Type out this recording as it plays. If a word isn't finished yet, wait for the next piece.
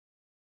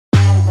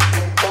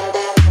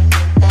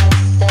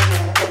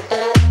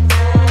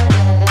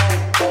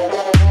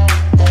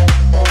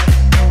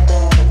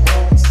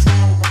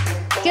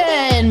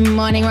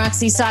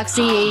Roxy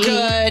Soxy.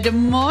 Good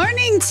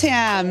morning,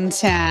 Tam.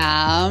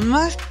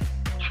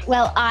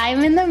 Well,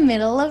 I'm in the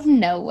middle of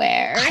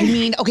nowhere. I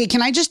mean, okay,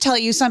 can I just tell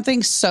you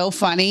something so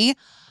funny?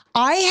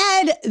 I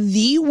had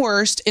the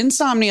worst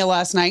insomnia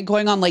last night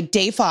going on like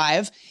day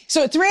 5.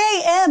 So at 3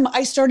 a.m.,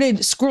 I started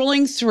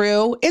scrolling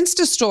through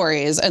Insta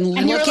stories and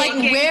you were like,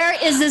 where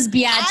is this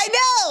biatch? I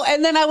know.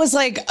 And then I was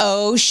like,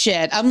 oh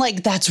shit. I'm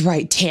like, that's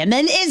right.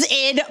 Tammin is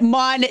in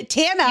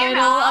Montana.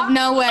 Middle of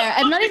nowhere.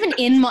 I'm not even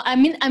in,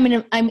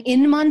 I'm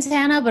in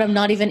Montana, but I'm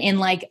not even in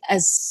like a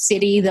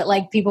city that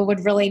like people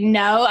would really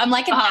know. I'm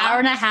like an hour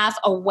and a half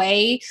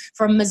away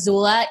from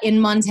Missoula in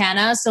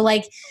Montana. So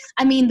like,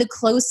 I mean, the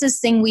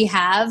closest thing we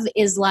have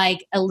is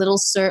like a little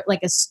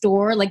like a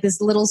store, like this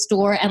little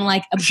store and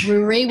like a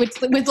brewery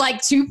with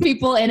like 2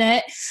 people in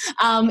it.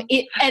 And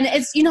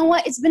it's, you know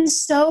what? It's been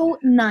so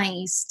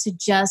nice to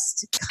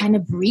just kind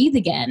of breathe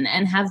again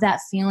and have that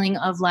feeling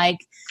of like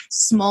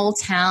small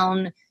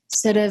town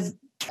sort of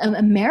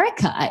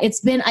America. It's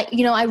been,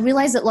 I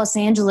realize that Los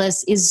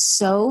Angeles is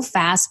so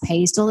fast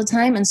paced all the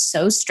time and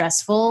so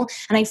stressful.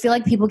 And I feel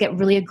like people get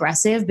really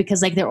aggressive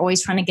because like they're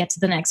always trying to get to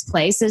the next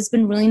place. So it's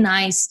been really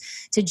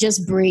nice to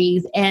just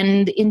breathe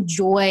and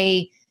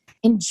enjoy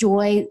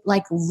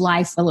like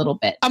life a little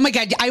bit. Oh my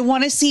God. I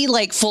want to see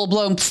like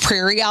full-blown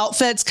prairie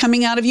outfits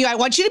coming out of you. I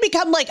want you to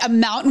become like a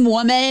mountain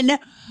woman.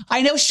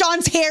 I know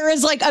Sean's hair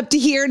is like up to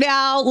here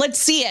now. Let's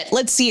see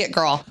it,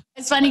 girl.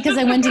 It's funny because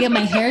I went to get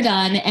my hair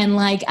done and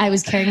like I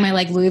was carrying my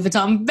like Louis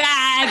Vuitton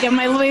bag and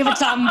my Louis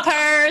Vuitton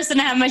purse and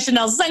I have my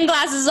Chanel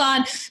sunglasses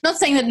on. Not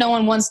saying that no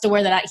one wants to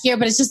wear that out here,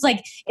 but it's just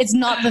like it's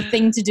not the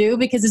thing to do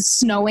because it's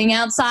snowing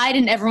outside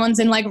and everyone's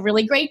in like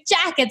really great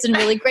jackets and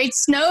really great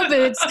snow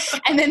boots.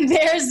 And then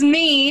there's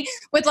me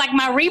with like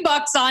my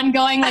Reeboks on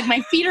going like my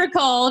feet are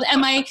cold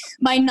and my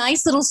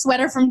nice little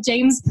sweater from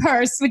James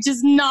Perse, which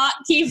is not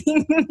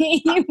keeping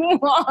me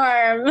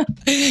warm.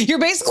 You're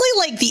basically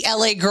like the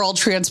LA girl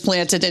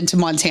transplanted into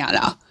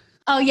Montana.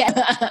 Oh yeah.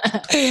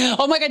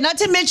 Oh my God. Not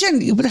to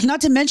mention,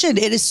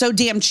 it is so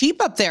damn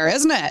cheap up there,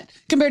 isn't it?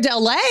 Compared to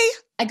LA.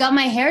 I got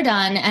my hair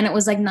done and it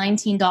was like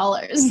 $19,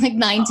 like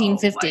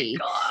 $19.50,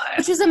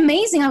 which was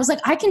amazing. I was like,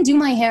 I can do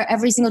my hair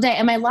every single day.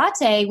 And my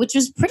latte, which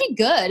was pretty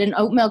good, an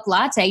oat milk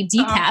latte,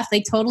 decaf,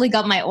 they totally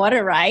got my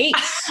order right,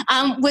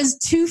 was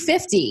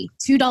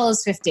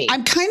 $2.50.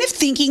 I'm kind of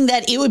thinking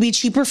that it would be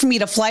cheaper for me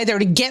to fly there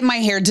to get my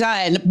hair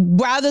done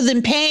rather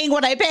than paying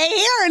what I pay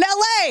here in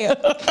LA.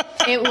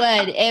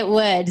 It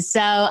would. So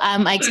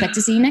I expect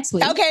to see you next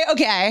week.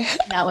 Okay.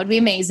 That would be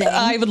amazing.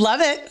 I would love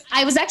it.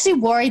 I was actually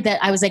worried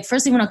that I was like,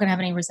 firstly, we're not going to have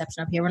any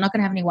reception up here. We're not going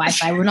to have any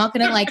Wi-Fi. We're not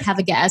going to like have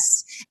a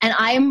guest.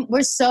 And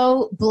we're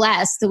so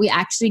blessed that we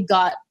actually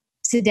got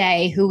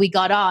today who we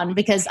got on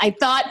because I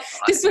thought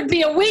this would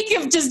be a week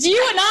of just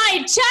you and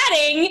I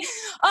chatting.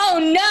 Oh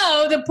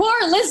no, the poor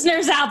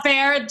listeners out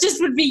there, it just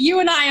would be you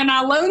and I on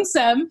our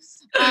lonesome.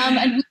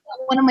 And we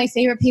got one of my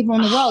favorite people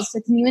in the world.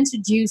 So can you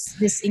introduce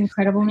this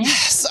incredible man?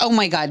 Yes. Oh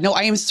my God. No,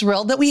 I am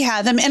thrilled that we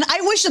have him. And I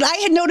wish that I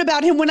had known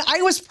about him when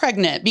I was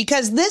pregnant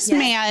because this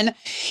man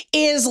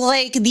is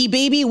like the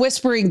baby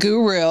whispering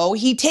guru.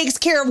 He takes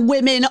care of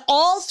women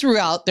all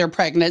throughout their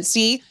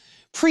pregnancy,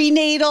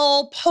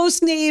 prenatal,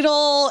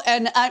 postnatal.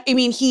 And I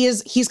mean,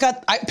 he's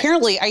got,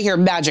 apparently I hear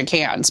magic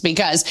hands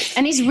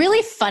and he's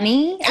really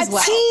funny as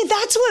well. See,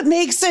 that's what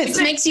makes it.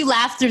 It makes you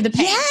laugh through the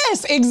pain.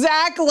 Yes,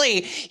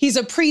 exactly. He's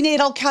a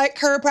prenatal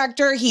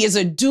chiropractor. He is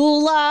a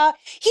doula.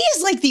 He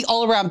is like the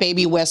all around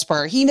baby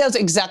whisperer. He knows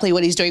exactly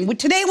what he's doing.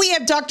 Today we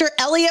have Dr.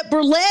 Elliot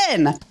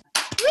Berlin.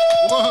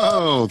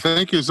 Whoa,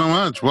 thank you so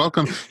much.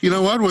 Welcome. You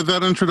know what? With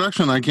that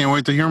introduction, I can't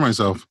wait to hear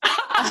myself.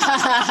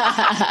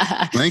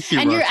 Thank you.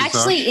 And you're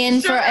actually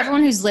in, for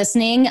everyone who's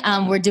listening,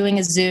 we're doing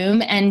a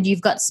Zoom and you've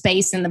got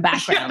space in the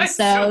background.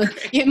 So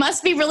it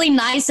must be really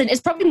nice. And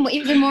it's probably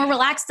even more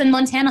relaxed than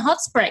Montana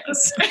hot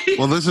springs.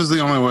 Well, this is the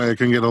only way I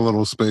can get a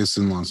little space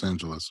in Los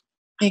Angeles.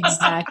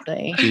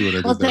 Exactly.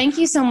 Well, thank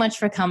you so much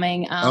for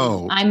coming.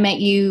 I met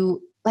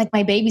you. Like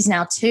my baby's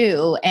now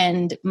 2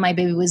 and my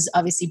baby was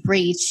obviously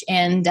breech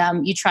and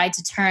you tried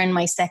to turn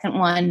my second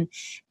one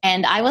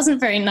and I wasn't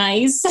very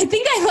nice. I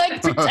think I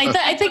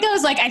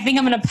was like, I think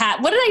I'm going to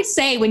pass. What did I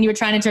say when you were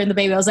trying to turn the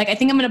baby? I was like, I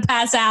think I'm going to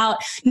pass out.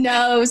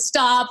 No,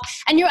 stop.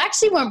 And you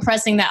actually weren't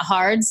pressing that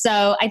hard.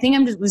 So I think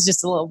was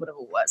just a little bit of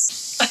a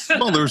wuss.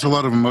 Well, there's a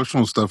lot of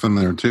emotional stuff in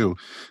there too.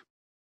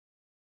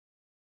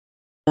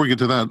 Before we get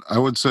to that, I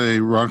would say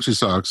Roxy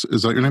Socks,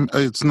 is that your name?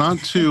 It's not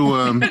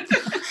too...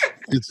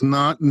 It's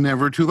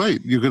never too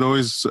late. You could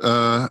always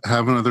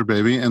have another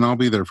baby and I'll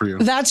be there for you.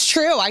 That's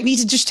true. I need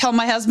to just tell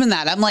my husband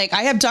that. I'm like,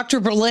 I have Dr.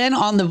 Berlin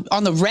on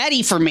the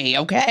ready for me.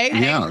 Okay.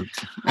 Yeah.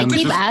 I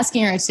keep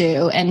asking her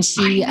to, and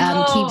she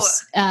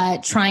keeps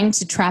trying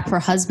to trap her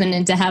husband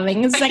into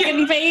having a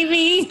second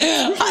baby.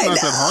 I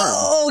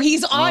know.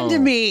 He's on to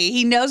me.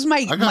 He knows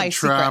my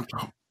trapped.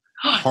 Secret.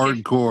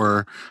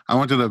 Hardcore. I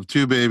wanted to have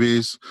 2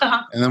 babies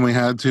and then we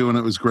had 2 and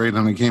it was great.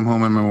 And I came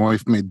home and my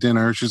wife made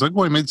dinner. She's like,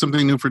 well, I made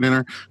something new for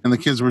dinner and the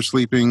kids were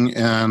sleeping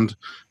and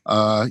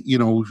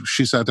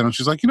she sat down and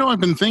she's like, I've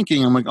been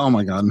thinking. I'm like, oh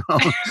my God, no,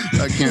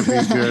 that can't be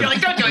good. You're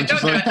like, don't do it,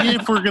 don't do it.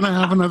 If we're going to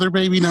have another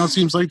baby, now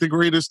seems like the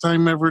greatest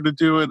time ever to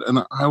do it.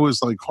 And I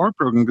was like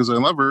heartbroken because I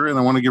love her and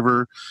I want to give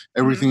her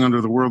everything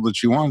under the world that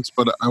she wants.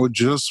 But I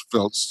just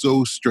felt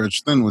so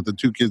stretched thin with the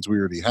 2 kids we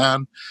already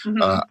had.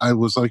 I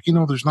was like,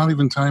 there's not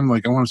even time.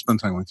 Like, I want to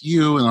spend time with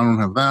you and I don't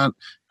have that.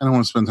 And I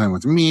want to spend time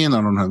with me and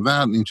I don't have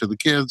that and each of the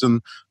kids.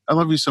 And I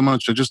love you so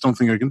much. I just don't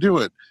think I can do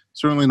it.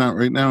 Certainly not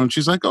right now. And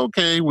she's like,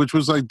 okay, which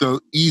was like the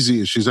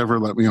easiest she's ever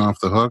let me off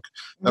the hook.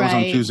 That was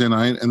on Tuesday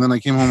night. And then I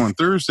came home on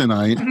Thursday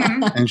night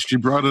and she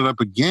brought it up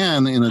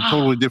again in a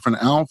totally different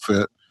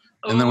outfit.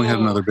 And then we had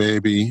another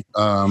baby.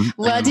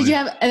 Did you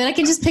have, and then I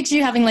can just picture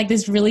you having like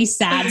this really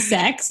sad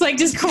sex, like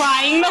just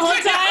crying the whole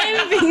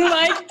time, being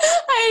like,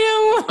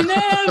 I don't want to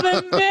have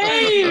a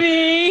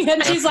baby.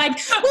 And she's like,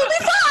 we'll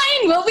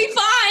be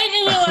fine.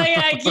 And you're like,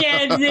 I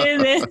can't do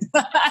this.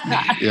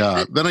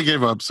 Yeah. Then I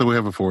gave up. So we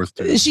have a 4th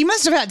too. She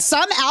must have had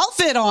some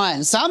outfit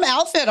on,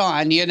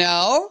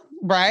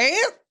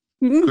 right?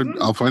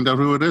 I'll find out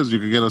who it is. You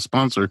could get a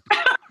sponsor.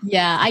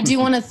 Yeah, I do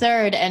want a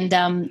 3rd. And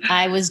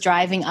I was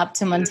driving up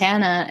to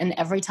Montana, and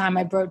every time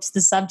I broached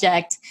the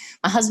subject,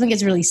 my husband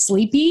gets really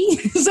sleepy,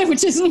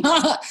 which is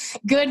not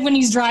good when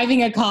he's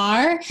driving a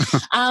car.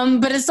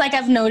 But it's like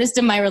I've noticed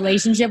in my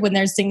relationship when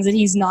there's things that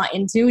he's not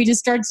into, he just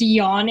starts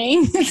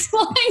yawning. It's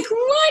like,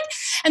 what?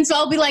 And so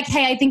I'll be like,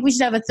 hey, I think we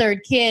should have a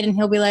 3rd kid. And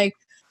he'll be like,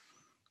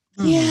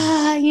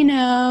 yeah,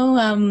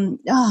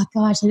 oh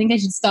gosh, I think I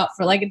should stop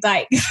for like a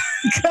diet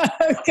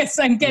because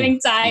I'm getting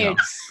tired.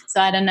 Yeah.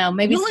 So I don't know.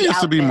 Maybe it's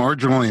has to be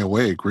marginally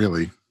awake,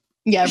 really.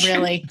 Yeah,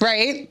 really.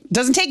 Right?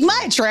 Doesn't take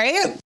much,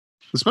 right?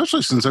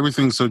 Especially since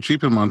everything's so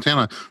cheap in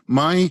Montana.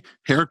 My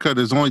haircut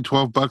is only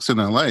 $12 in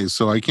LA,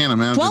 so I can't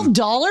imagine.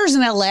 $12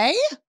 in LA?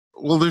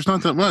 Well, there's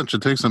not that much.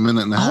 It takes a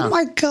minute and a half. Oh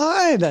my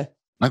God.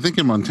 I think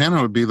in Montana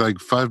it would be like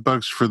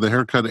 $5 for the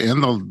haircut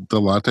and the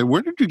latte.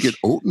 Where did you get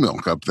oat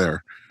milk up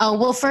there? Oh,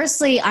 well,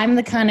 firstly, I'm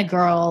the kind of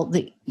girl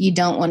that you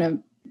don't want to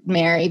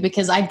marry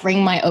because I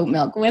bring my oat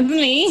milk with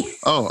me.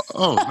 Oh,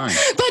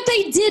 nice. But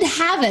they did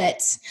have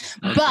it.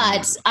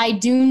 But I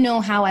do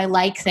know how I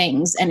like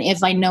things. And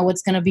if I know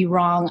it's going to be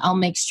wrong, I'll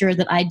make sure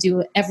that I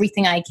do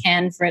everything I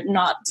can for it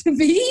not to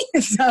be.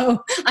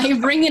 So I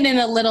bring it in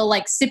a little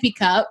like sippy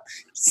cup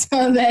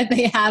so that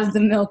they have the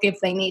milk if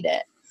they need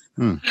it.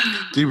 Do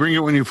you bring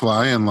it when you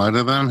fly and lie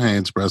to them? Hey,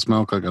 it's breast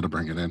milk. I got to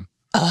bring it in.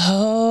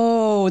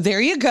 Oh,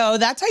 there you go.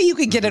 That's how you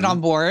could get it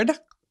on board.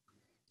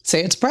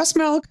 Say it's breast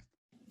milk.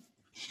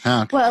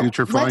 Hack. Well,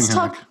 Future flying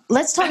hack.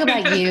 Let's talk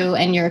about you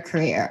and your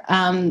career.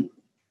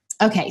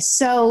 Okay,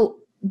 so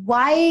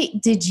why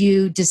did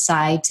you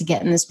decide to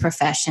get in this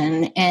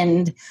profession,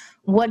 and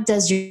what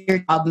does your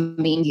job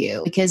mean to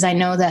you? Because I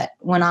know that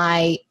when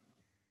I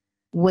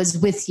was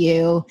with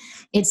you,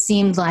 it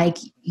seemed like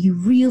you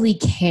really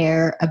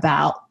care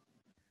about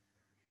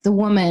the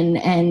woman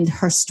and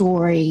her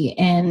story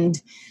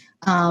and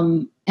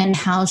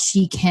how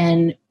she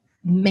can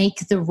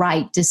make the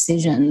right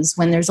decisions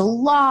when there's a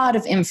lot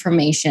of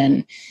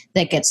information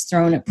that gets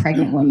thrown at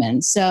pregnant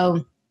women.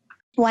 So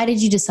why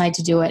did you decide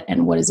to do it,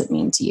 and what does it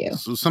mean to you?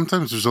 So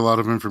sometimes there's a lot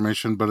of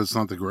information, but it's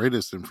not the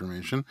greatest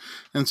information.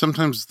 And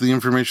sometimes the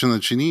information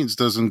that she needs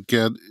doesn't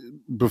get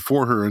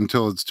before her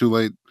until it's too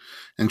late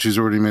and she's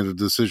already made a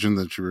decision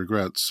that she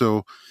regrets.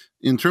 So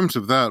in terms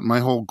of that, my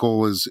whole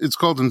goal is, it's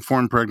called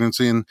Informed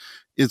Pregnancy, and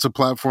it's a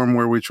platform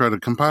where we try to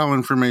compile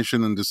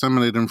information and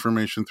disseminate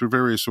information through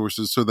various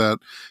sources so that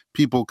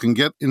people can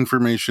get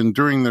information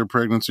during their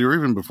pregnancy or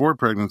even before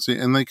pregnancy,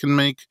 and they can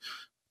make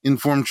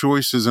informed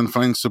choices and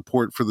find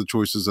support for the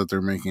choices that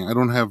they're making. I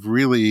don't have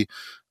really,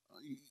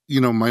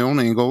 my own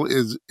angle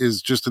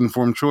is just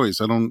informed choice.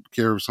 I don't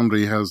care if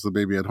somebody has the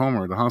baby at home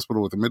or at a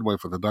hospital with a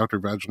midwife, with a doctor,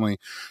 vaginally,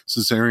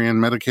 cesarean,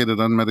 medicated,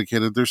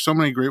 unmedicated. There's so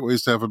many great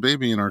ways to have a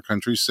baby in our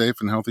country, safe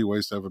and healthy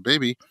ways to have a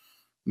baby,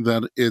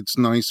 that it's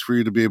nice for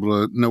you to be able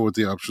to know what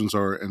the options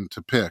are and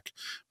to pick.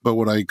 But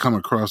what I come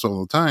across all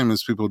the time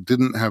is people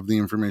didn't have the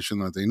information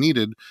that they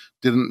needed,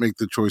 didn't make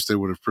the choice they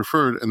would have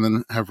preferred, and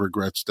then have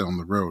regrets down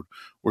the road.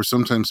 Or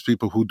sometimes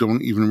people who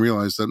don't even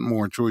realize that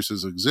more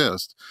choices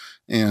exist,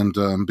 and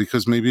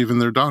because maybe even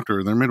their doctor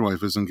or their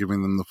midwife isn't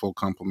giving them the full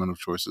complement of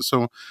choices.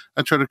 So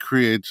I try to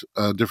create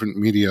different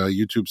media, a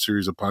YouTube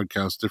series, a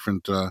podcast,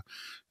 different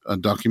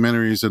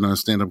documentaries and a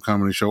stand-up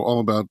comedy show all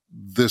about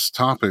this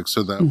topic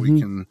so that we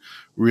can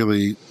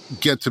really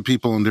get to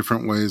people in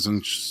different ways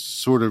and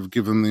sort of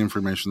give them the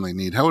information they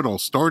need. How it all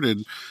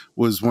started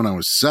was when I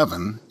was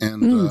 7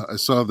 and I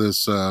saw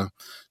this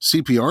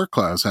CPR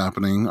class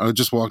happening. I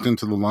just walked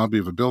into the lobby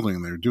of a building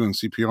and they were doing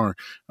CPR.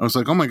 I was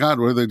like, oh my God,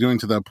 what are they doing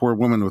to that poor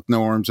woman with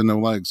no arms and no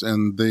legs?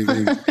 And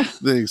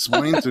they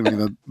explained to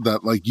me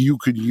that like you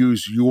could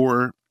use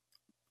your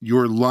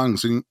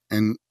lungs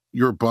and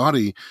your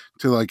body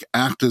to like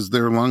act as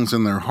their lungs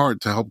and their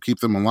heart to help keep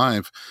them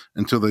alive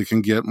until they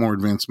can get more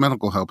advanced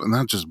medical help. And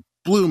that just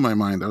blew my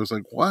mind. I was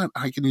like, what?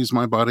 I can use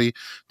my body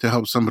to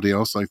help somebody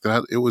else like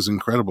that. It was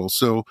incredible.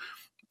 So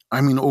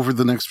I mean, over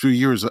the next few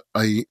years,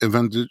 I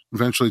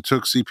eventually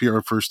took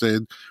CPR, first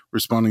aid,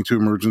 responding to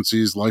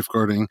emergencies,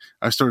 lifeguarding.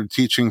 I started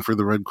teaching for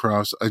the Red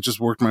Cross. I just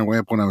worked my way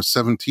up. When I was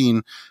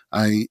 17,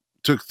 I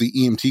took the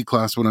EMT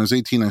class. When I was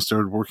 18, I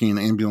started working in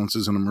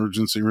ambulances and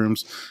emergency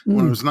rooms.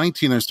 When I was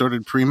 19, I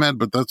started pre-med,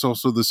 but that's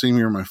also the same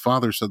year my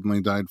father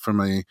suddenly died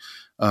from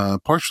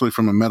partially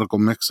from a medical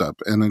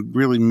mix-up. And it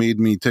really made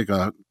me take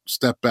a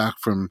step back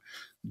from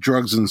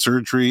drugs and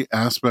surgery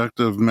aspect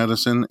of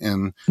medicine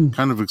and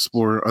kind of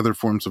explore other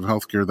forms of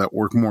healthcare that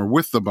work more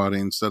with the body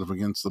instead of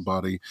against the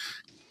body.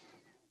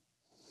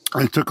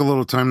 I took a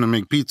little time to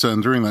make pizza,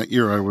 and during that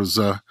year, I was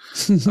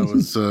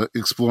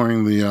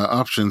exploring the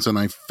options, and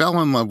I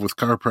fell in love with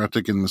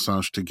chiropractic and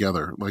massage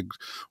together. Like,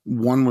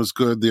 one was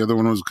good, the other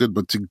one was good,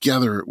 but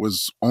together it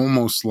was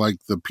almost like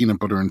the peanut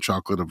butter and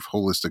chocolate of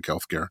holistic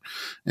healthcare.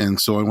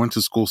 And so I went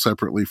to school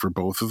separately for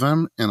both of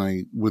them,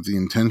 and with the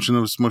intention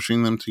of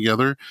smushing them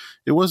together.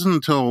 It wasn't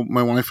until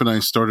my wife and I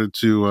started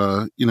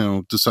to,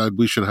 decide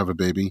we should have a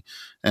baby,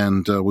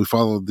 and we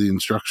followed the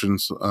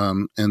instructions,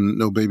 and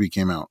no baby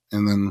came out,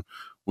 and then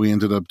we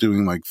ended up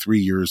doing like 3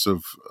 years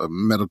of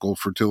medical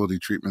fertility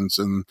treatments.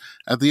 And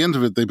at the end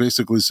of it, they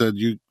basically said,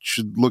 you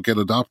should look at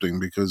adopting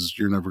because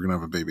you're never going to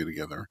have a baby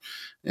together.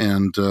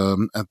 And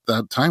at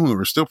that time, we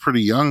were still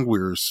pretty young. We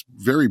were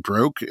very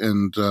broke,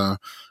 and our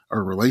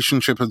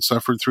relationship had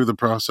suffered through the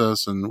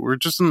process, and we're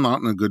just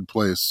not in a good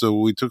place. So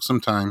we took some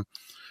time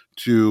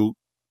to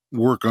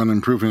work on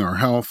improving our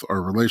health,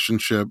 our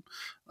relationship,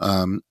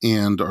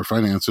 and our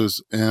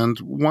finances. And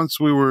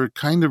once we were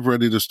kind of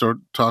ready to start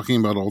talking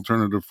about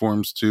alternative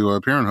forms to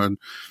parenthood,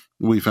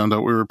 we found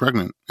out we were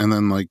pregnant. And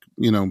then,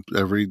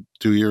 every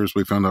 2 years,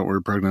 we found out we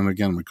were pregnant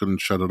again. We couldn't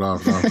shut it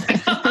off.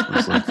 It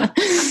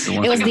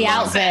was the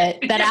outfit.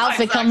 That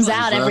outfit comes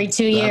out every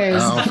 2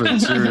 years.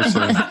 Outfit,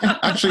 seriously.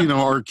 Actually,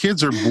 our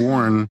kids are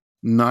born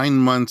 9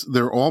 months.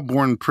 They're all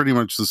born pretty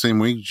much the same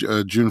week,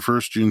 June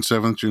 1st, June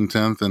 7th, June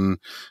 10th, and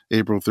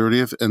April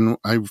 30th. And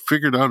I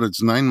figured out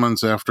it's 9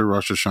 months after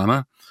Rosh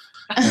Hashanah.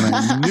 And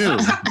I knew,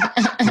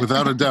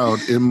 without a doubt,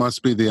 it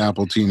must be the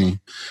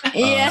Appletini.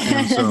 Yeah.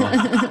 And so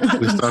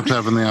we stopped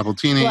having the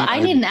Appletini. Well, I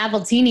need an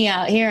Appletini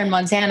out here in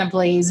Montana,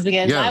 please,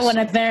 because I want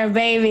to bear a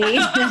baby.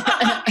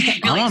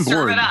 I'm on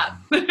board.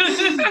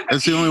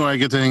 That's the only way I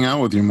get to hang out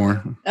with you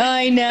more.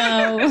 I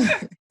know.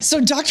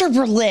 So, Dr.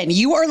 Berlin,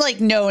 you are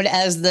known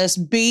as this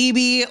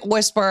baby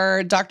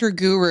whisperer, Dr.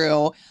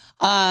 Guru.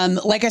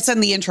 Like I said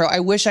in the intro, I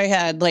wish I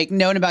had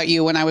known about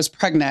you when I was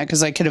pregnant,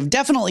 because I could have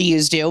definitely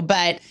used you.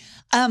 But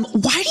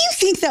why do you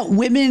think that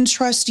women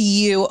trust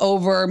you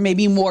over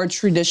maybe more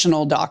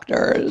traditional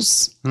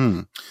doctors?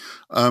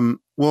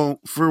 Well,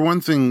 for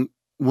one thing,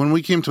 when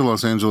we came to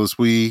Los Angeles,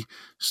 we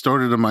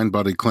started a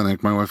mind-body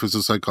clinic. My wife is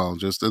a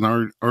psychologist, and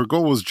our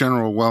goal was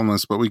general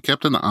wellness, but we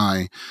kept an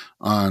eye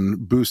on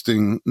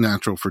boosting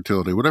natural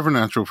fertility, whatever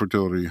natural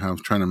fertility you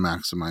have, trying to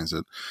maximize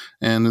it.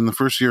 And in the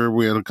first year,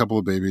 we had a couple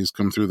of babies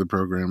come through the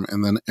program,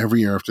 and then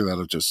every year after that,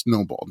 it just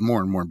snowballed,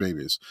 more and more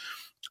babies.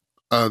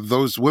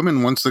 Those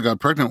women, once they got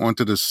pregnant,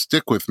 wanted to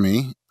stick with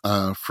me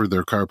for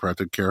their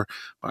chiropractic care,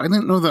 but I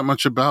didn't know that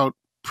much about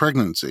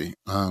pregnancy.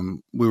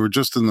 We were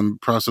just in the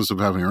process of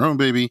having our own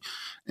baby,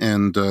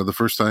 and the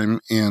first time.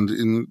 And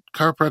in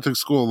chiropractic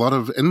school,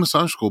 and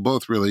massage school,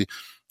 both really,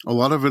 a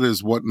lot of it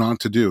is what not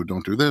to do.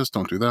 Don't do this,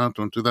 don't do that,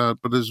 don't do that.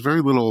 But there's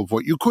very little of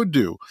what you could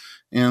do.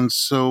 And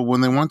so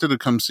when they wanted to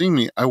come see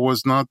me, I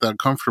was not that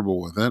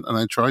comfortable with it. And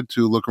I tried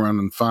to look around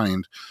and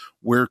find,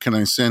 where can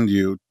I send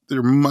you?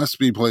 There must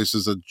be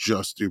places that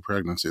just do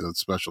pregnancy, that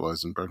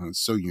specialize in pregnancy. It's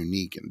so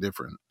unique and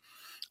different.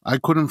 I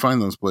couldn't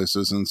find those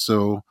places. And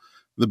so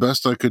the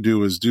best I could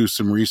do is do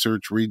some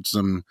research, read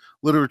some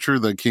literature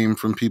that came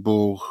from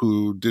people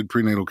who did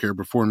prenatal care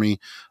before me,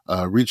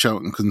 reach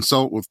out and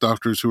consult with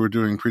doctors who are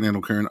doing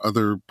prenatal care in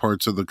other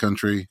parts of the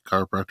country,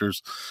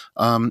 chiropractors.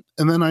 And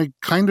then I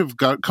kind of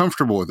got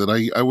comfortable with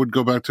it. I would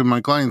go back to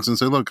my clients and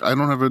say, look, I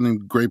don't have any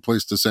great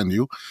place to send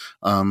you,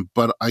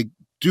 but I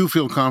do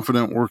feel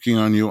confident working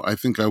on you. I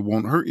think I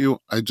won't hurt you.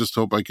 I just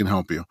hope I can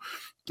help you.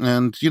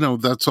 And,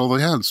 that's all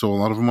they had. So a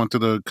lot of them wanted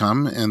to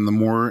come, and the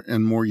more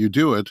and more you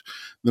do it,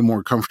 the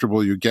more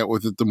comfortable you get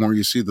with it, the more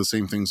you see the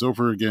same things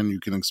over again. You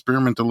can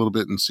experiment a little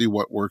bit and see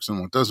what works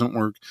and what doesn't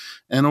work.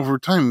 And over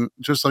time,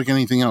 just like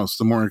anything else,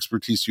 the more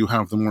expertise you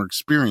have, the more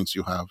experience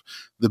you have,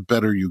 the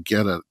better you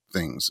get at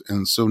things.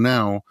 And so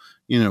now,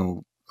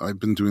 I've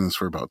been doing this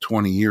for about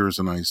 20 years,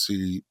 and I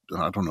see,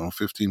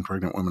 15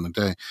 pregnant women a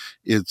day.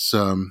 It's,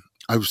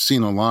 I've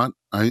seen a lot.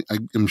 I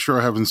am sure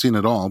I haven't seen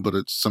it all, but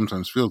it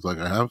sometimes feels like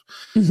I have.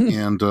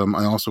 And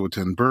I also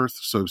attend birth,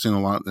 so I've seen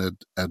a lot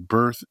at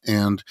birth.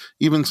 And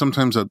even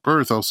sometimes at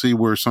birth, I'll see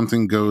where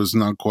something goes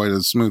not quite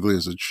as smoothly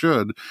as it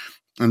should,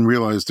 and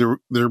realize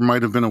there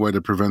might have been a way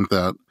to prevent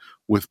that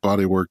with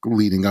body work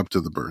leading up to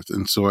the birth.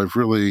 And so I've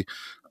really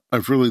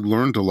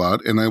learned a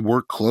lot, and I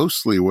work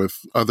closely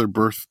with other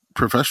birth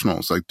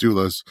professionals like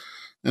doulas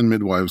and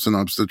midwives and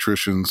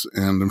obstetricians.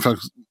 And in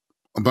fact,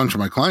 a bunch of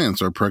my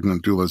clients are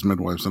pregnant doulas,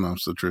 midwives, and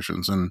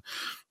obstetricians.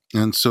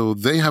 And so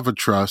they have a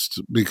trust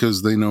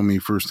because they know me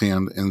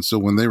firsthand. And so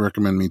when they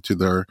recommend me to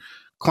their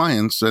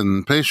clients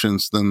and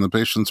patients, then the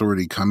patients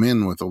already come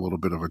in with a little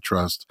bit of a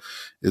trust.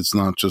 It's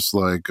not just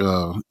like,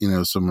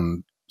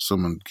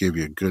 someone gave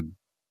you a good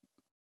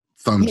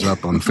thumbs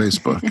up on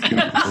Facebook.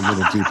 It's a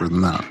little deeper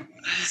than that.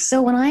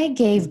 So when I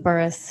gave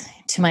birth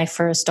to my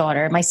first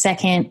daughter, my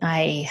second,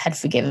 I had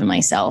forgiven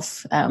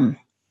myself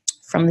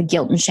from the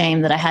guilt and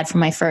shame that I had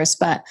from my first,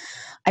 but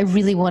I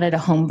really wanted a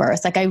home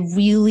birth. Like I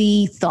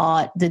really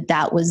thought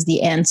that was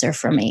the answer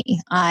for me.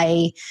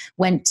 I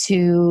went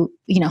to,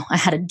 I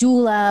had a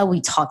doula.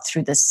 We talked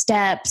through the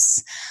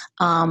steps.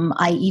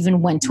 I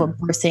even went to a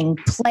birthing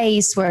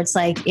place where it's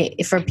like,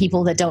 for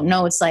people that don't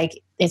know, it's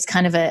like, it's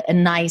kind of a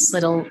nice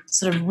little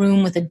sort of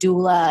room with a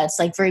doula. It's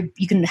like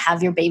you can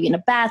have your baby in a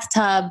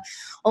bathtub,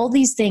 all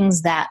these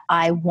things that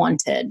I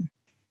wanted.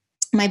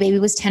 My baby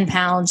was 10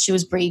 pounds. She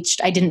was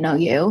breached. I didn't know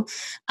you.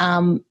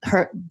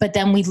 But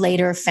then we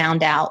later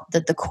found out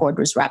that the cord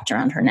was wrapped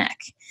around her neck.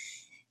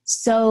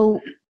 So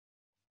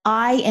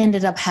I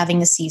ended up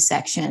having a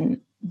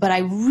C-section, but I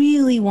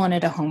really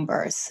wanted a home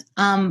birth.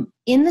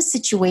 In a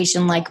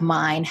situation like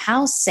mine,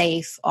 how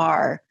safe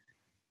are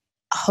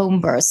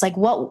home births? Like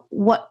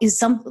what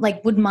is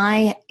would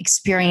my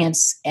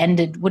experience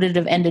would it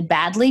have ended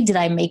badly? Did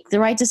I make the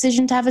right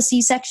decision to have a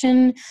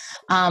C-section?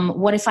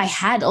 What if I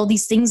had all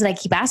these things that I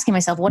keep asking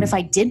myself? What if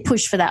I did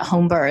push for that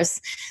home birth?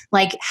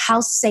 Like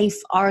how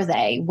safe are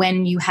they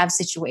when you have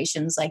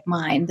situations like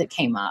mine that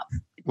came up?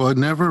 Well, I'd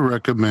never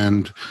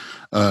recommend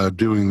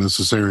doing the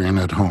cesarean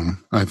at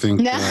home. I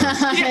think.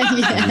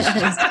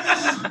 Yes.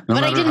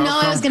 But I didn't know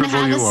I was going to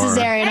have a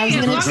cesarean. I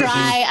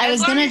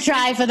was going to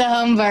try for the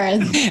home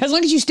birth. As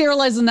long as you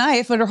sterilize the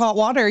knife under hot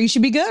water, you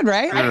should be good,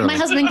 right? My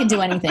husband can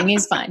do anything.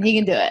 He's fine. He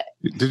can do it.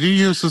 Did you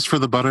use this for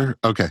the butter?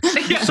 Okay.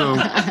 So,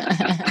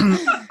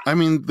 I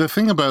mean, the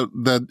thing about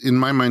that in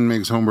my mind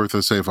makes home birth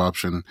a safe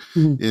option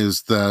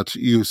is that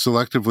you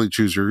selectively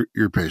choose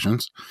your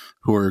patients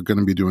who are going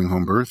to be doing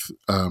home birth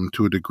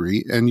to a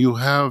degree, and you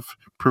have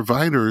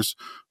providers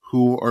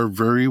who are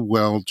very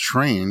well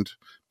trained,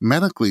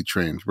 medically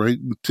trained, right?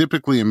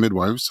 Typically a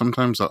midwife,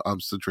 sometimes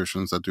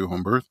obstetricians that do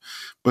home birth,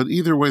 but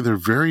either way, they're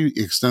very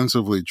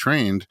extensively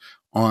trained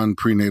on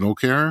prenatal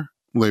care,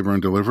 labor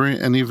and delivery,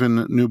 and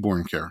even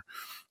newborn care.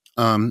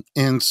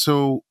 And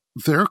so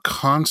they're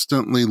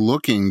constantly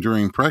looking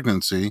during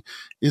pregnancy,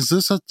 is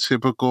this a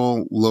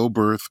typical low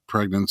birth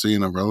pregnancy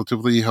in a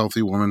relatively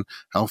healthy woman,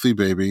 healthy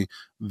baby,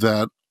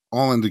 that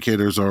all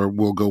indicators are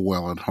will go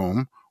well at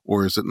home,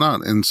 or is it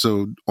not? And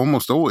so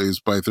almost always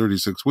by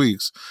 36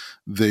 weeks,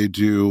 they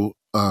do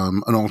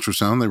an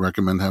ultrasound. They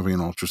recommend having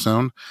an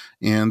ultrasound,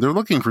 and they're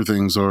looking for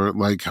things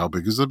like how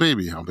big is the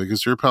baby? How big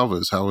is your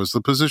pelvis? How is the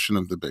position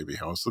of the baby?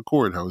 How is the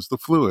cord? How is the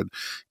fluid?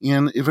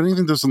 And if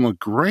anything doesn't look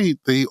great,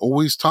 they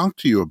always talk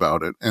to you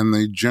about it, and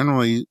they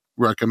generally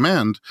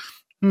recommend,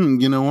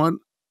 you know what?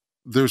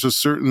 There's a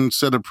certain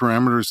set of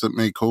parameters that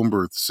make home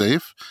birth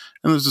safe,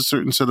 and there's a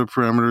certain set of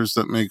parameters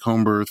that make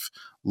home birth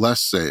less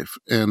safe.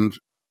 And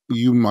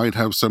you might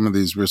have some of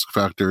these risk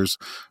factors.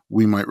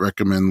 We might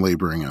recommend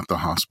laboring at the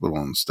hospital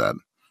instead.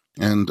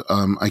 And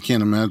I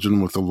can't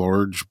imagine with a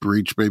large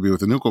breech baby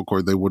with a nuchal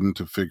cord, they wouldn't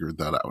have figured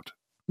that out.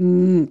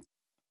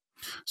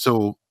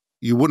 So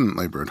you wouldn't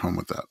labor at home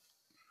with that.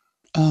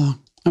 Oh,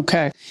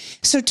 okay.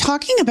 So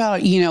talking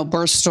about,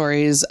 birth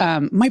stories,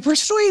 my birth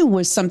story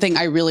was something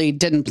I really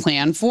didn't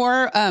plan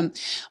for.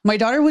 My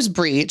daughter was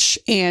breech,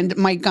 and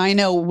my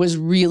gyno was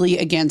really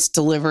against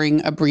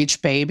delivering a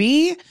breech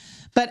baby.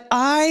 But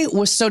I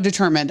was so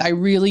determined. I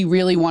really,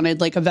 really wanted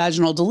like a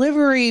vaginal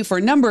delivery for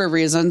a number of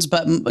reasons,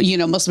 but,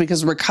 mostly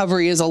because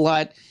recovery is a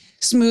lot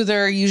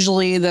smoother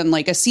usually than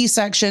like a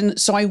C-section.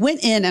 So I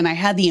went in and I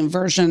had the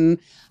inversion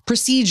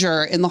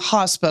procedure in the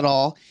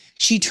hospital.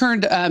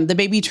 The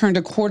baby turned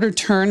a quarter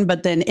turn,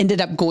 but then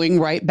ended up going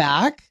right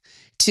back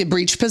to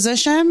breech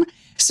position.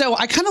 So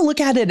I kind of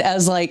look at it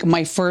as like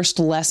my first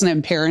lesson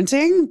in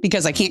parenting,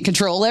 because I can't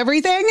control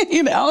everything,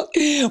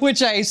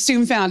 which I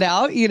soon found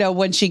out,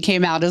 when she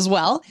came out as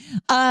well.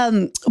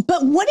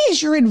 But what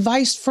is your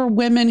advice for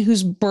women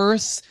whose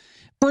birth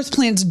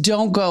plans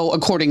don't go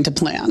according to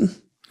plan?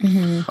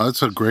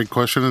 That's a great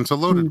question. It's a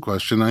loaded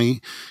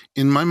question.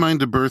 In my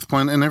mind, a birth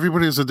plan, and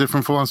everybody has a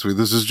different philosophy.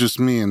 This is just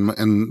me and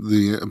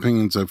the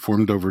opinions I've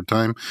formed over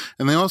time.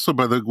 And they also,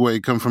 by the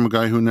way, come from a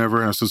guy who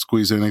never has to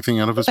squeeze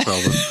anything out of his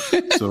pelvis.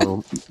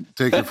 So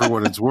take it for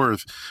what it's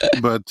worth.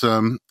 But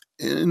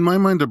in my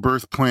mind, a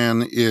birth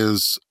plan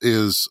is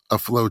a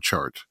flow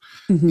chart.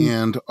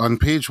 And on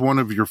page 1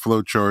 of your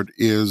flow chart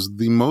is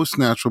the most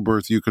natural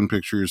birth you can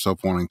picture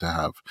yourself wanting to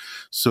have.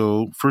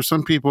 So for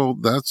some people,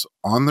 that's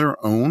on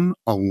their own,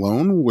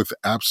 alone, with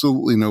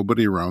absolutely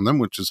nobody around them,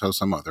 which is how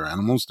some other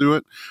animals do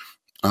it.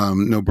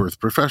 No birth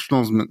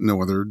professionals,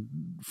 no other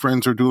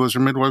friends or doulas or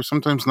midwives,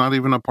 sometimes not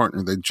even a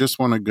partner. They just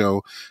want to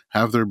go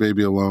have their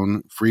baby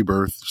alone, free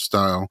birth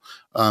style.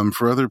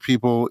 For other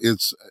people,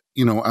 it's,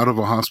 out of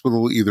a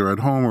hospital, either at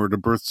home or at a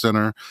birth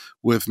center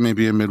with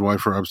maybe a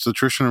midwife or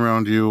obstetrician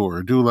around you or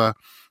a doula.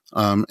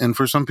 And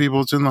for some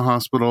people, it's in the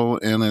hospital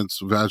and it's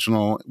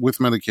vaginal with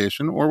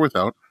medication or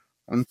without.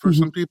 And for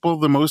some people,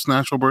 the most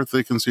natural birth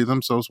they can see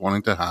themselves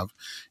wanting to have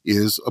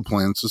is a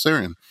planned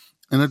cesarean.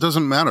 And it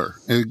doesn't matter.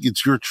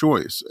 It's your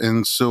choice.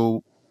 And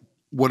so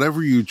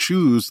whatever you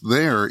choose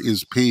there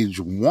is page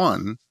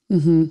 1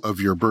 of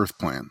your birth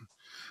plan.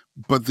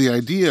 But the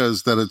idea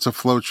is that it's a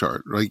flow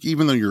chart. Like,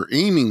 even though you're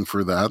aiming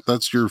for that,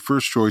 that's your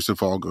first choice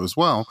if all goes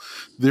well.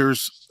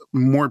 There's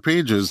more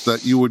pages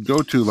that you would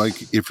go to,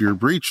 like if you're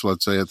breech,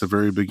 let's say at the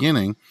very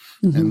beginning,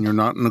 and you're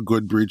not in a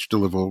good breech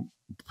deliverable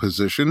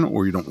position,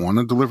 or you don't want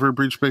to deliver a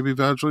breech baby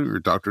vaginally, or your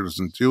doctor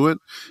doesn't do it,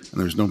 and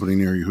there's nobody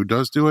near you who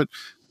does do it.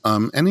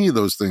 Any of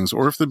those things,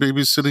 or if the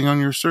baby's sitting on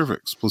your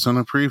cervix,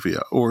 placenta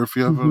previa, or if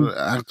you have an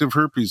active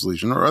herpes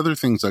lesion, or other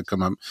things that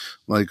come up,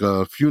 like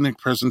a Funic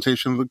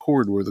presentation of the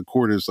cord, where the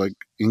cord is like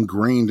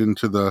ingrained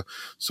into the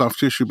soft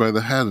tissue by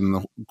the head, and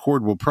the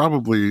cord will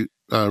probably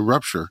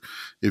rupture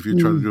if you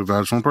try to do a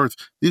vaginal birth.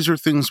 These are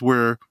things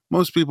where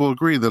most people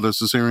agree that a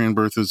cesarean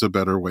birth is a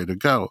better way to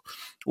go.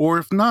 Or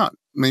if not,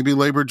 maybe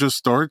labor just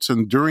starts,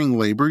 and during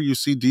labor, you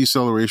see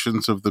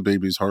decelerations of the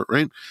baby's heart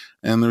rate.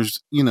 And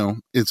there's,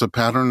 it's a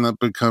pattern that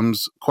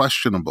becomes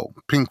questionable.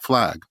 Pink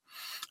flag.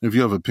 If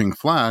you have a pink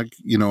flag,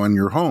 in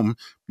your home,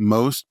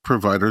 most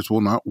providers will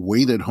not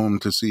wait at home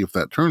to see if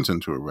that turns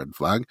into a red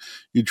flag.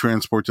 You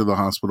transport to the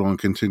hospital and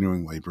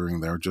continuing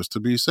laboring there just to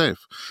be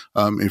safe.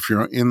 If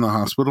you're in the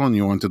hospital and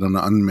you wanted an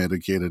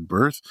unmedicated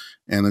birth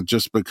and it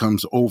just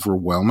becomes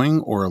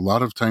overwhelming, or a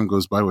lot of time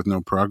goes by with no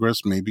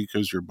progress, maybe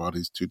because your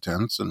body's too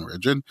tense and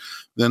rigid,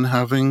 then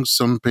having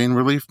some pain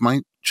relief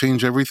might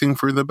change everything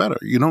for the better.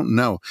 You don't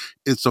know.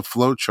 It's a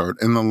flow chart.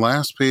 And the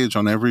last page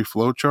on every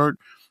flow chart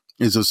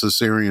is a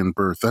cesarean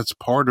birth. That's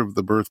part of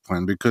the birth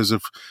plan, because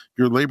if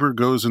your labor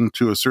goes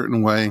into a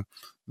certain way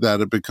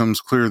that it becomes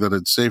clear that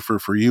it's safer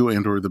for you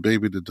and or the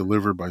baby to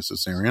deliver by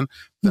cesarean,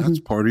 that's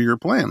part of your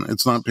plan.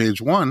 It's not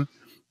page 1,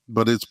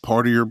 but it's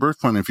part of your birth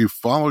plan. If you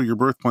follow your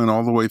birth plan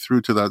all the way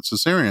through to that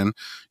cesarean,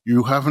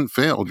 you haven't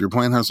failed. Your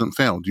plan hasn't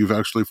failed. You've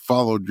actually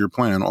followed your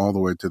plan all the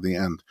way to the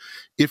end.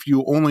 If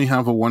you only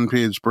have a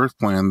 1-page birth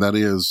plan that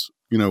is,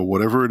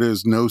 whatever it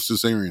is, no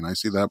cesarean, I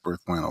see that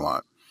birth plan a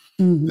lot.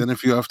 Then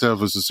if you have to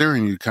have a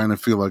cesarean, you kind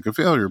of feel like a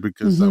failure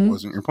because that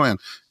wasn't your plan.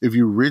 If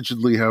you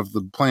rigidly have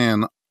the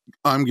plan,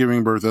 I'm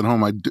giving birth at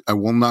home, I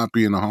will not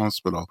be in a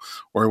hospital,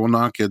 or I will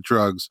not get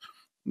drugs.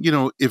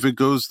 If it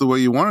goes the way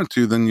you want it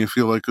to, then you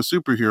feel like a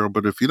superhero.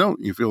 But if you don't,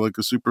 you feel like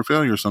a super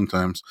failure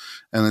sometimes.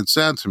 And it's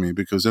sad to me,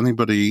 because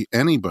anybody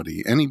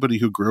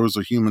who grows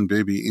a human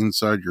baby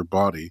inside your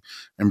body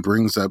and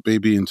brings that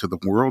baby into the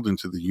world,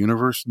 into the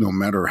universe, no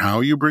matter how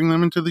you bring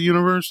them into the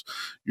universe,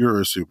 you're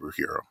a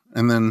superhero.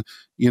 And then,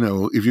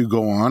 if you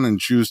go on and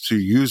choose to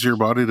use your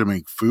body to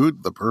make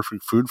food, the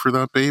perfect food for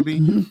that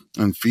baby,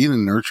 and feed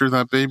and nurture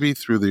that baby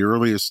through the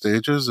earliest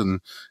stages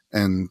and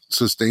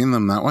sustain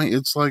them that way,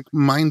 it's like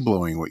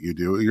mind-blowing what you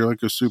do. You're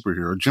like a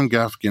superhero. Jim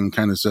Gaffigan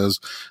kind of says,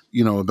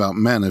 about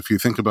men, if you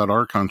think about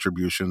our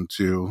contribution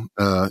to,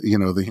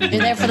 you're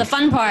there for the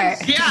fun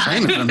part. Yeah.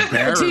 Kind of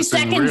embarrassing, 2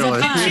 seconds really.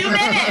 of fun. 2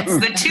 minutes.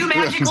 The 2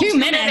 magical 2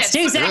 minutes.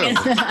 2 seconds.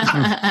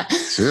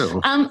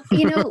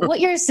 What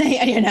you're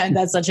saying,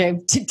 that's such a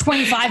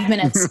 25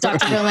 minutes,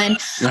 Dr. Berlin.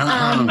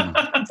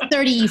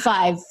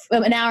 35,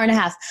 an hour and a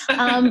half.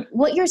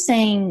 What you're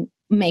saying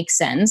makes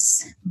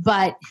sense,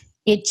 but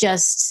it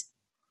just,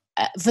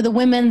 for the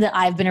women that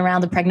I've been around,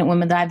 the pregnant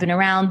women that I've been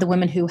around, the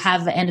women who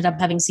have ended up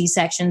having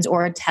C-sections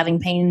or having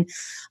pain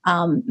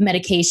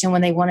medication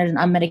when they wanted an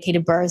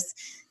unmedicated birth,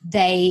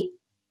 they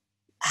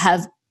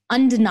have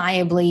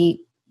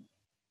undeniably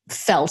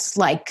felt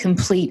like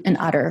complete and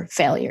utter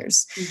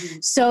failures.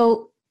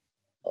 So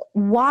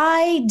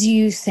why do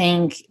you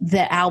think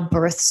that our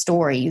birth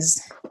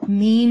stories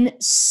mean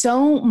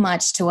so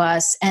much to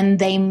us, and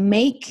they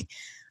make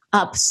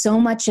up so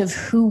much of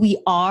who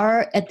we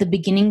are at the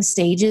beginning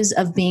stages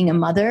of being a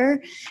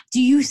mother?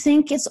 Do you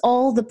think it's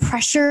all the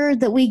pressure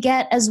that we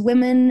get as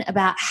women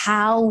about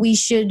how we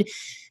should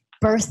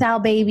birth our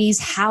babies,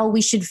 how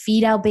we should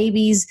feed our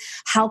babies,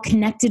 how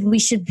connected we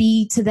should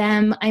be to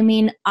them? I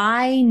mean,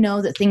 I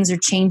know that things are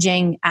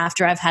changing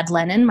after I've had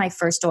Lennon. My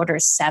first daughter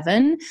is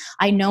 7.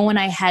 I know when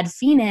I had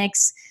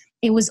Phoenix,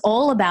 it was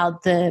all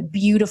about the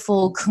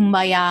beautiful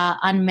kumbaya,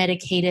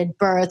 unmedicated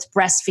birth,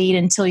 breastfeed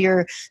until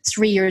you're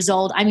 3 years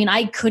old. I mean,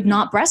 I could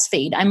not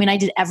breastfeed. I mean, I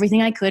did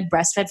everything I could,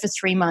 breastfed for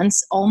 3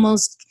 months,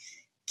 almost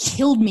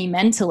killed me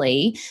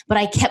mentally, but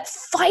I kept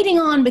fighting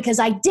on because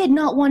I did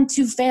not want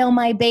to fail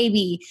my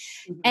baby.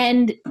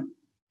 And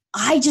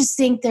I just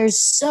think there's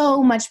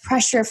so much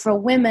pressure for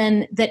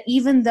women that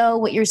even though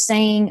what you're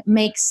saying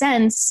makes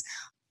sense,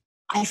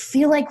 I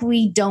feel like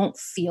we don't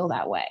feel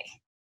that way.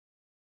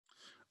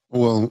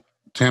 Well,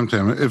 Tam,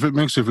 if it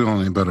makes you feel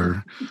any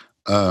better,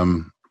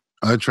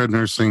 I tried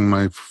nursing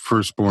my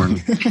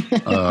firstborn.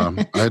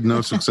 I had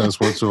no success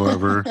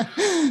whatsoever.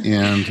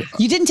 And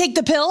you didn't take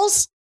the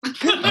pills?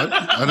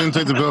 I didn't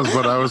take the pills,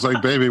 but I was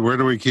like, baby, where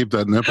do we keep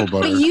that nipple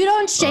butter? But you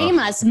don't shame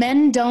us.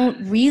 Men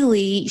don't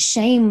really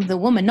shame the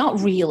woman. Not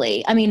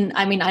really. I mean,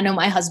 I know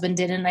my husband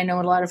didn't. I know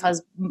a lot of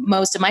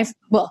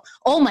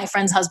all my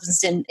friends' husbands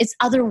didn't. It's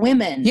other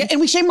women. Yeah,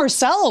 and we shame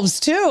ourselves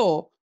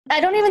too. I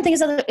don't even think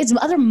it's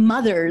other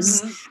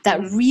mothers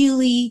that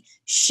really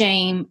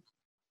shame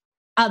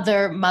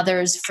other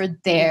mothers for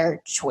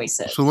their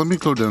choices. So let me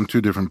go down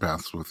 2 different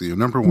paths with you.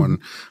 Number one,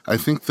 I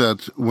think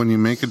that when you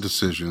make a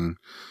decision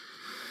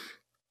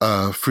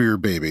for your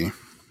baby,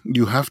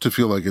 you have to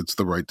feel like it's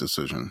the right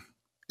decision.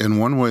 And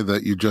one way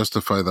that you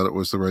justify that it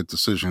was the right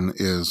decision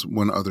is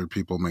when other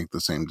people make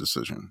the same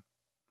decision,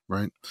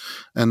 right?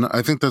 And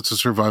I think that's a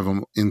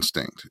survival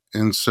instinct.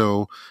 And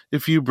so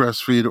if you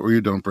breastfeed or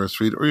you don't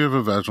breastfeed, or you have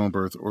a vaginal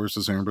birth or a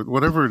cesarean birth,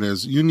 whatever it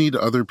is, you need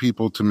other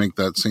people to make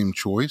that same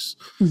choice.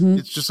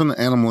 It's just an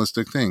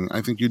animalistic thing.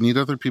 I think you need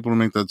other people to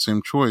make that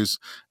same choice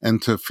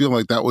and to feel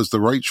like that was the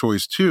right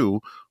choice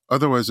too.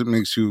 Otherwise, it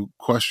makes you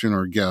question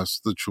or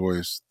guess the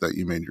choice that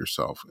you made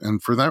yourself.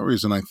 And for that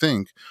reason, I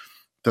think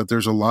that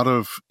there's a lot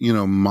of,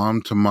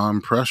 mom to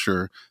mom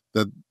pressure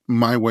that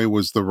my way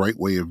was the right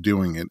way of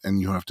doing it, and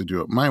you have to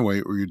do it my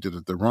way, or you did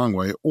it the wrong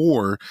way.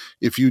 Or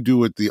if you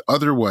do it the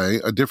other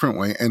way, a different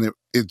way, and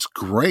it's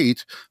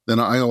great, then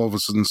I all of a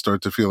sudden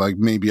start to feel like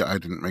maybe I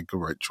didn't make the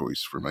right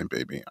choice for my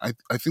baby.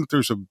 I think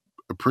there's a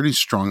pretty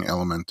strong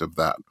element of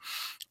that.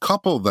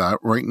 Couple that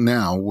right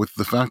now with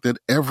the fact that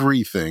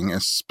everything,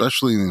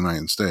 especially in the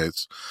United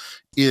States,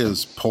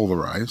 is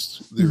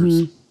polarized.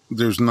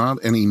 There's not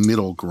any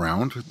middle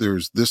ground.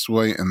 There's this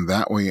way and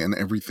that way, and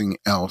everything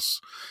else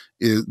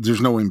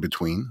there's no in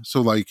between.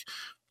 So like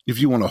if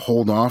you want to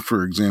hold off,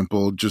 for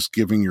example, just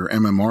giving your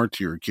MMR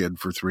to your kid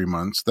for 3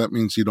 months, that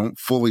means you don't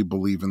fully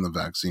believe in the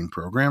vaccine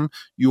program.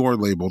 You are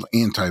labeled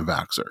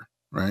anti-vaxxer,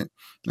 right?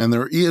 And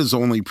there is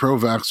only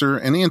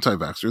pro-vaxxer and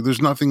anti-vaxxer.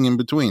 There's nothing in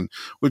between,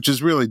 which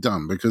is really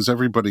dumb because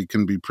everybody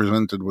can be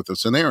presented with a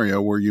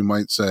scenario where you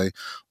might say,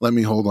 let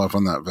me hold off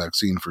on that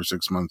vaccine for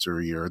 6 months or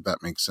a year.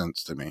 That makes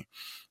sense to me.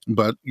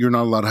 But you're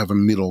not allowed to have a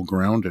middle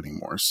ground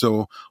anymore.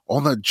 So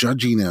all that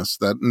judginess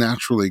that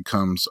naturally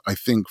comes, I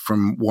think,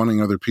 from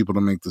wanting other people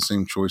to make the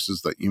same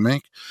choices that you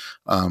make,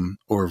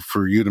 or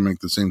for you to make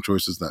the same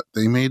choices that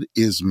they made,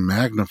 is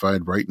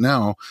magnified right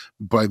now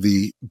by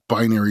the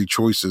binary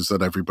choices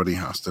that everybody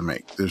has to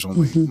make. There's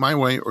only my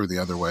way or the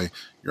other way.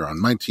 You're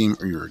on my team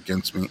or you're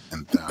against me,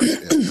 and that's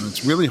it. And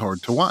it's really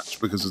hard to watch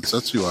because it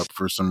sets you up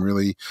for some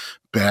really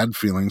bad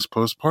feelings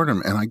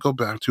postpartum. And I go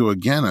back to,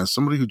 again, as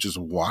somebody who just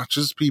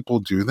watches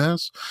people do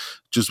this,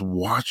 just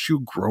watch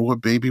you grow a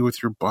baby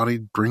with your body,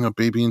 bring a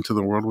baby into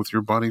the world with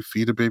your body,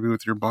 feed a baby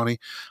with your body.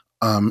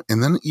 And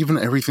then even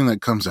everything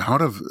that comes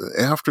out of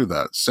after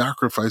that,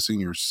 sacrificing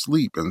your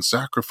sleep and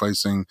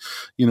sacrificing,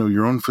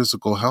 your own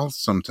physical health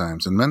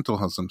sometimes and mental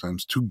health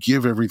sometimes to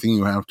give everything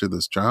you have to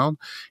this child.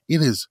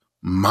 It is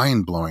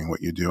mind-blowing what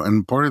you do.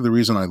 And part of the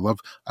reason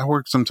I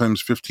work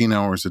sometimes 15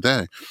 hours a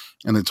day,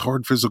 and it's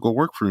hard physical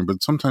work for me,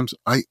 but sometimes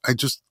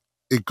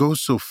it goes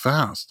so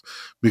fast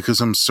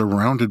because I'm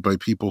surrounded by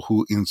people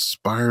who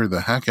inspire the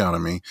heck out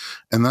of me.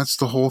 And that's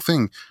the whole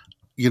thing.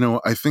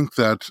 I think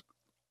that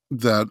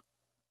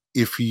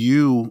if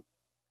you,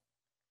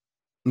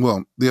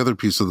 the other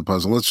piece of the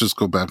puzzle, let's just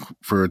go back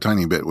for a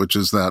tiny bit, which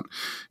is that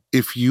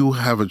if you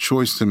have a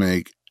choice to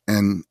make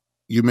and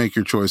you make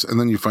your choice and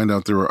then you find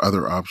out there are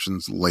other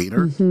options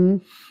later,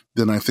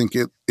 then I think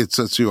it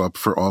sets you up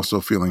for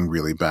also feeling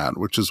really bad,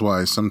 which is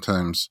why I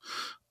sometimes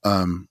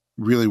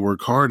really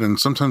work hard. And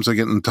sometimes I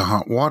get into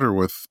hot water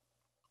with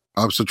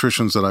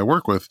obstetricians that I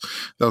work with.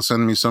 They'll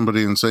send me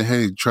somebody and say,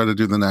 hey, try to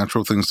do the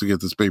natural things to get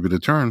this baby to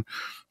turn.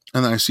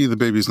 And I see the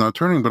baby's not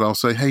turning, but I'll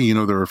say, hey,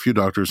 there are a few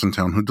doctors in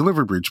town who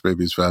deliver breech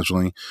babies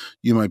vaginally.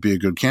 You might be a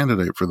good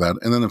candidate for that.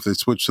 And then if they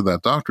switch to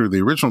that doctor, the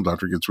original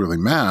doctor gets really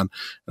mad.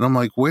 And I'm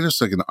like, wait a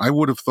second. I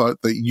would have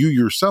thought that you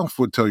yourself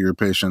would tell your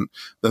patient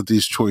that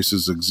these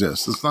choices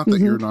exist. It's not that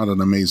you're not an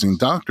amazing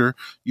doctor.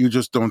 You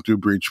just don't do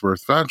breech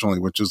birth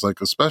vaginally, which is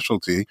like a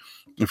specialty.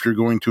 If you're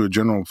going to a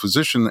general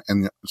physician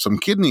and some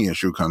kidney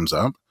issue comes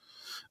up,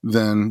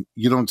 then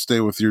you don't stay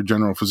with your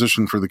general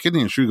physician for the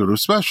kidney issue, you go to a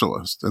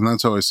specialist. And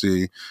that's how I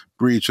see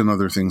breech and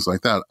other things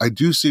like that. I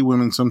do see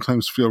women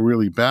sometimes feel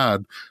really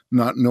bad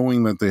not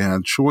knowing that they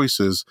had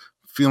choices,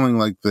 feeling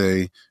like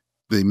they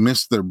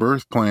missed their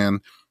birth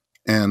plan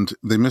and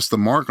they missed the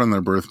mark on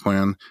their birth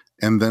plan,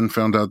 and then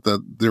found out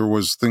that there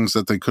was things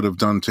that they could have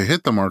done to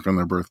hit the mark on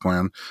their birth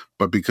plan,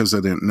 but because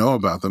they didn't know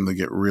about them, they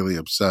get really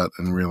upset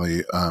and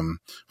really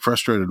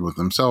frustrated with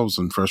themselves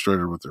and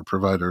frustrated with their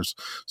providers.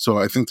 So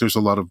I think there's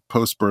a lot of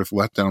post-birth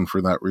letdown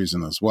for that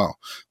reason as well.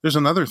 There's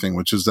another thing,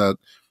 which is that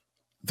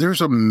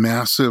there's a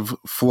massive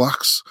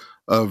flux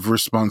of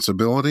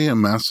responsibility, a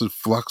massive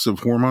flux of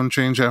hormone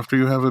change after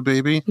you have a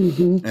baby.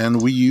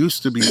 And we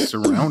used to be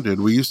surrounded.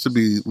 We used to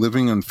be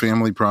living on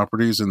family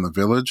properties in the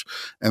village,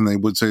 and they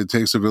would say it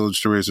takes a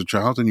village to raise a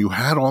child. And you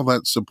had all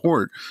that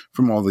support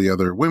from all the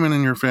other women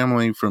in your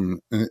family,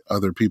 from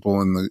other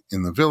people in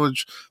the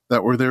village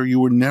that were there. You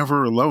were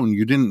never alone.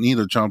 You didn't need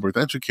a childbirth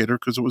educator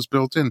because it was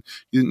built in.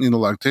 You didn't need a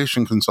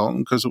lactation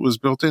consultant because it was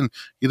built in.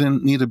 You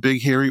didn't need a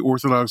big, hairy,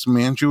 Orthodox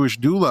man Jewish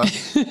doula.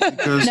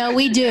 Because, no,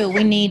 we do.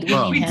 We need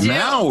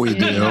him. Now we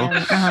do.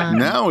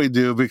 Now we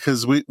do,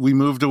 because we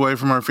moved away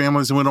from our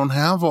families and we don't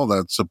have all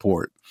that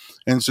support.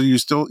 And so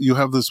you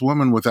have this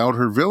woman without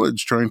her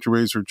village trying to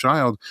raise her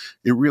child.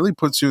 It really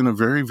puts you in a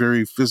very,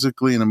 very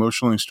physically and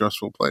emotionally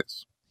stressful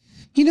place.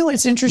 You know,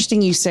 it's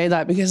interesting you say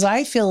that, because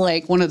I feel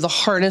like one of the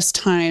hardest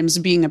times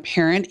being a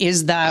parent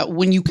is that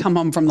when you come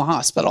home from the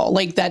hospital,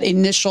 like that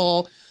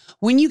initial,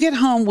 when you get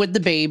home with the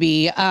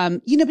baby,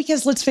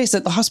 because let's face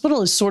it, the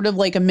hospital is sort of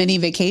like a mini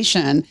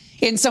vacation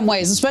in some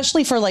ways,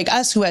 especially for like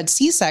us who had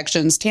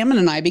C-sections, Tammin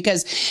and I,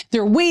 because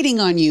they're waiting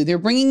on you. They're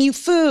bringing you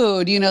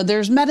food.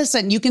 There's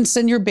medicine. You can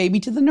send your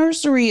baby to the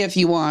nursery if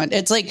you want.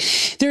 It's like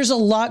there's a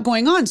lot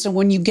going on. So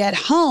when you get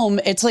home,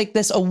 it's like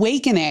this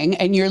awakening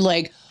and you're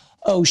like,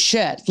 oh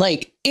shit,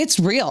 like it's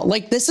real.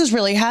 Like this is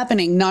really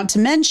happening. Not to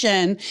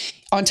mention,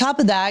 on top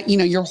of that,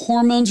 your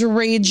hormones are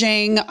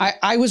raging.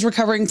 I was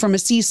recovering from a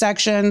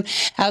C-section,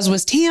 as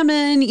was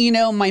Tammin.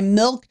 My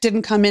milk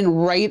didn't come in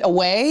right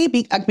away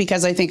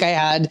because I think I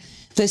had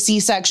the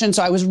C-section.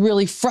 So I was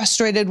really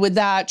frustrated with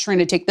that, trying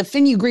to take the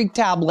fenugreek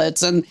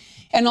tablets and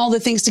all the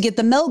things to get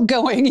the milk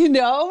going,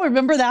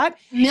 remember that?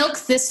 Milk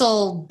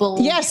thistle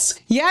bull.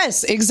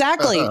 Yes,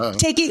 exactly.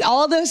 Taking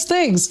all those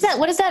things.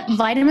 What is that?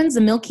 Vitamins,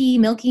 the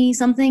milky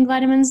something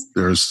vitamins?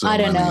 There's so I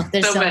don't know.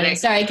 There's so many.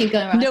 Sorry, keep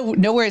going.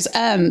 No worries.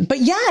 But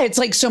yeah, it's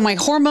like, so my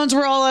hormones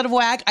were all out of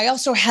whack. I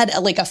also had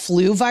a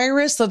flu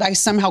virus that I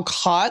somehow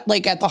caught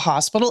at the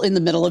hospital in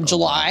the middle of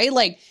July.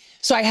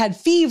 So I had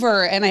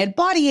fever and I had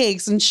body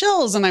aches and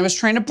chills and I was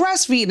trying to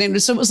breastfeed.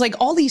 And so it was like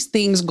all these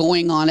things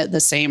going on at the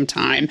same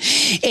time.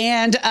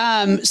 And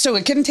so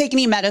I couldn't take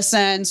any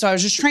medicine. So I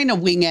was just trying to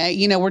wing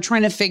it. We're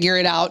trying to figure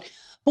it out.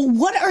 But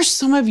what are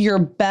some of your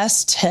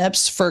best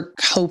tips for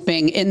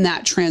coping in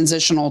that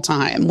transitional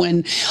time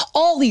when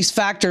all these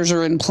factors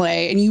are in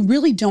play and you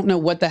really don't know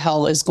what the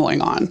hell is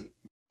going on?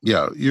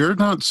 Yeah, you're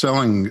not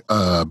selling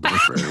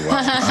birth very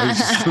well.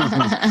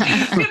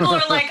 People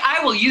are like,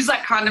 I will use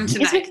that condom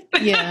tonight.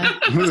 Yeah.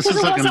 Because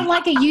it wasn't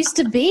like it used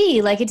to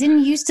be. Like, it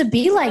didn't used to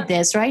be like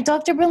this, right,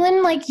 Dr.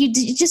 Berlin? Like, it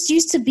just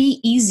used to be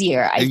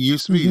easier. It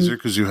used to be easier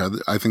because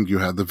I think you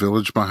had the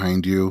village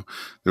behind you.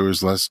 There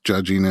was less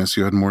judginess.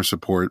 You had more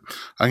support.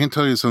 I can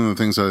tell you some of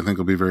the things that I think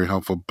will be very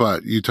helpful,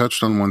 but you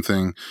touched on one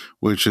thing,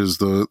 which is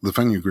the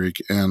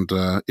fenugreek. And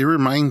it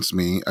reminds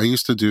me, I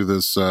used to do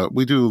this.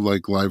 We do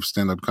live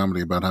stand-up comedy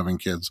about having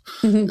kids.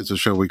 Mm-hmm. It's a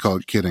show, we call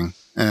it Kidding.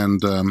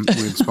 And we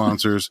had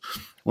sponsors.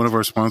 One of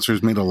our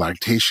sponsors made a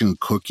lactation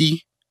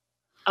cookie.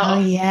 Oh,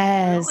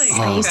 yes. Really?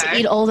 I used to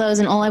eat all those,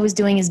 and all I was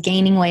doing is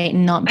gaining weight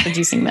and not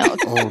producing milk.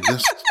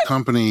 This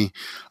company,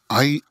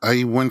 I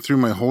went through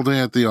my whole day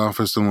at the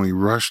office, and we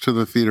rushed to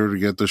the theater to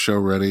get the show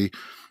ready.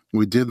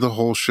 We did the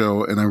whole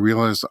show, and I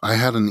realized I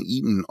hadn't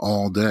eaten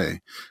all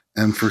day.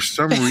 And for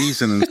some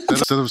reason,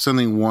 instead of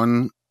sending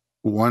one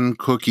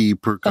cookie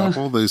per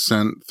couple, they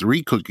sent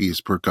 3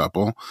 cookies per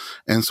couple.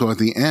 And so at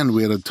the end,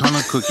 we had a ton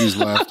of cookies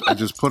left. I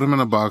just put them in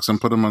a box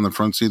and put them on the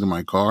front seat of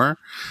my car.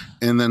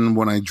 And then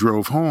when I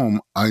drove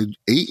home, I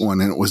ate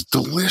one and it was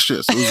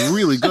delicious. It was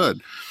really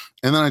good.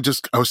 And then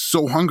I was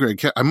so hungry.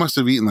 I must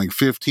have eaten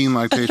 15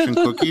 lactation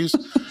cookies.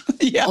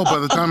 Yeah. Oh, by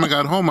the time I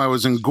got home, I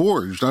was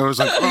engorged. I was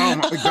like, oh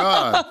my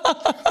God.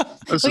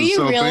 This is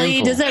so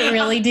painful. Does it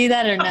really do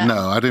that or no?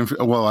 No, I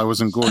didn't. Well, I was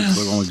engorged,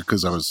 but only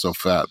because I was so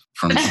fat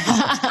from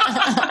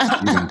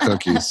eating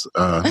cookies.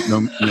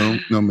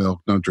 No milk,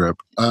 no drip.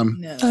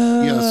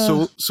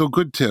 Yeah. So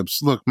good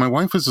tips. Look, my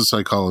wife is a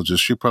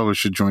psychologist. She probably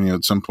should join you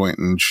at some point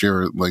and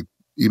share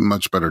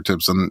much better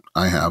tips than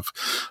I have.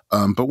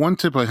 But one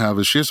tip I have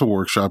is she has a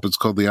workshop. It's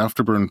called the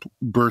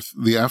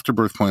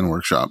Afterbirth Plan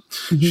Workshop.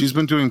 Mm-hmm. She's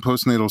been doing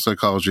postnatal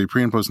psychology,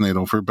 pre and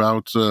postnatal, for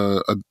about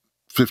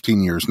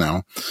 15 years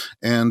now.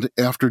 And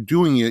after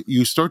doing it,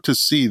 you start to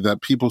see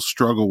that people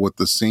struggle with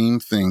the same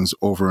things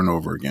over and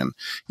over again.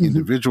 Mm-hmm.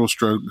 Individual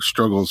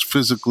struggles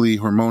physically,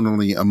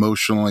 hormonally,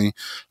 emotionally,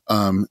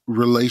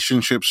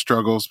 relationship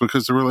struggles,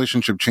 because the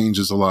relationship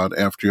changes a lot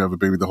after you have a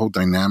baby. The whole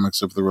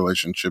dynamics of the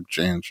relationship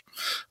change.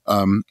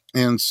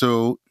 And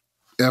so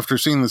after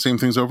seeing the same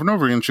things over and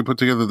over again, she put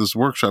together this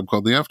workshop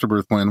called the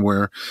Afterbirth Plan,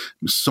 where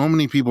so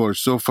many people are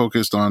so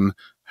focused on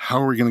how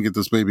are we going to get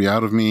this baby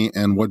out of me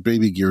and what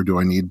baby gear do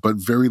I need, but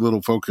very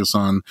little focus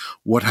on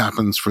what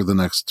happens for the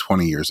next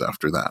 20 years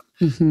after that.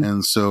 Mm-hmm.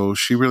 And so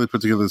she really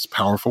put together this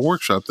powerful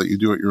workshop that you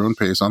do at your own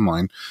pace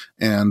online.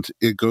 And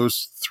it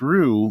goes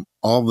through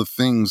all the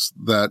things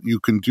that you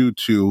can do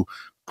to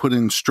put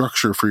in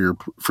structure for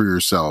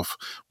yourself.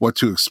 What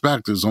to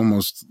expect is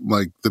almost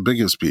the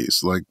biggest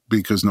piece,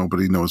 because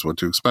nobody knows what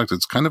to expect.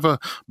 It's kind of a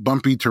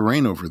bumpy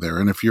terrain over there.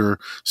 And if you're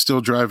still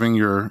driving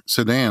your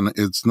sedan,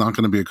 it's not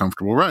going to be a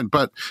comfortable ride.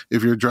 But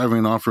if you're driving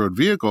an off-road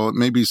vehicle, it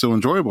may be so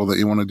enjoyable that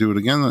you want to do it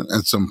again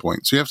at some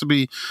point. So you have to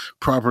be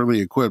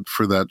properly equipped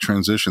for that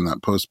transition,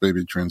 that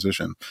post-baby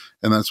transition.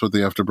 And that's what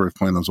the Afterbirth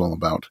Plan is all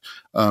about.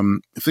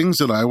 Things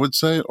that I would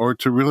say are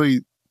to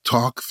really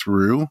talk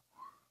through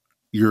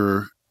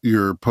your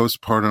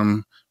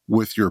postpartum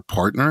with your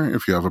partner,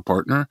 if you have a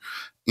partner,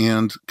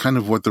 and kind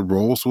of what the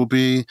roles will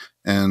be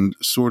and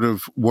sort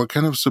of what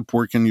kind of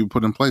support can you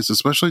put in place,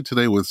 especially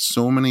today with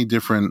so many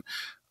different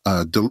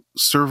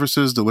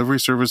delivery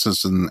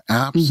services and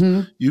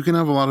apps. You can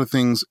have a lot of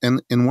things.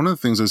 And one of the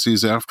things I see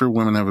is after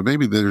women have a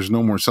baby, there's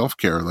no more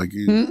self-care. Like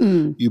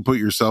you put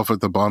yourself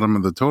at the bottom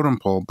of the totem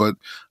pole. But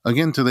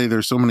again, today,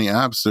 there's so many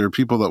apps. There are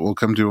people that will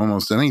come to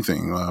almost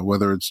anything,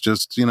 whether it's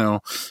just,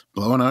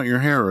 blowing out your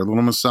hair or a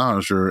little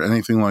massage or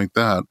anything like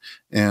that.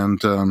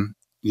 And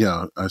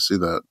I see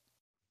that.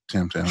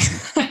 Tam-tam.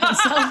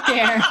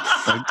 Self-care.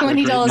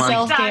 $20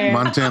 self-care.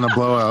 Montana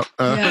blowout.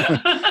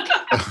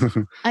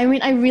 I mean,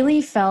 I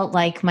really felt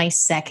like my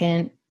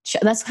second,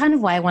 that's kind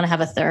of why I want to have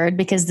a third,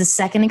 because the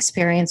second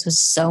experience was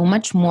so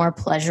much more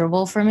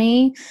pleasurable for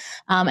me.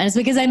 And it's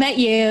because I met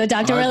you,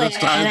 Dr. William,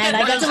 and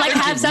I got to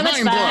have so much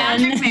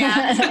fun.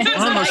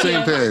 On the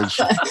same page.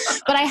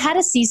 But I had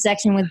a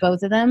C-section with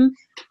both of them,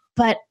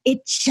 but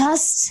it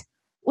just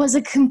was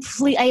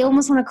I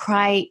almost want to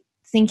cry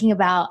thinking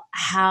about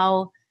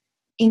how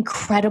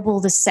incredible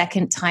the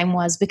second time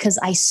was, because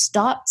I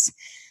stopped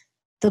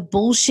the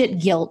bullshit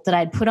guilt that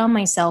I'd put on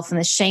myself and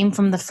the shame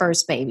from the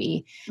first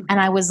baby.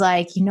 And I was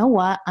like, you know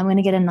what? I'm going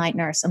to get a night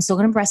nurse. I'm still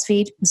going to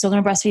breastfeed. I'm still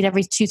going to breastfeed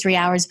every 2-3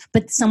 hours,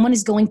 but someone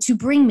is going to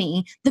bring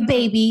me the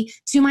baby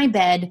to my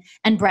bed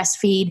and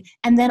breastfeed.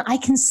 And then I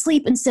can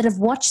sleep instead of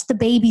watch the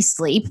baby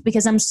sleep,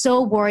 because I'm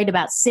so worried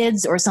about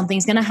SIDS or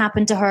something's going to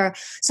happen to her.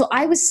 So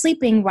I was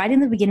sleeping right in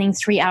the beginning,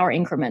 3-hour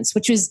increments,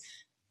 which was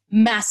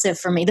massive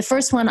for me. The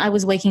first one, I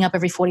was waking up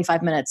every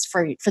 45 minutes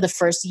for the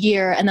first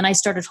year. And then I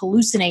started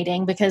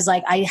hallucinating because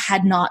I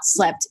had not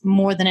slept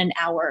more than an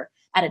hour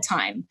at a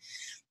time.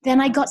 Then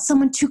I got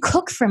someone to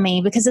cook for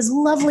me, because as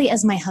lovely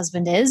as my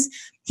husband is,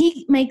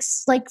 he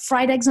makes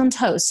fried eggs on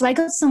toast. So I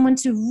got someone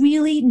to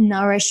really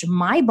nourish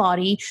my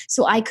body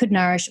so I could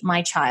nourish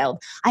my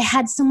child. I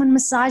had someone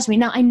massage me.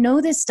 Now I know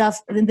this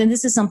stuff, and then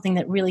this is something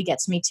that really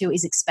gets me too,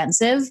 is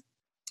expensive.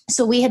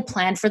 So we had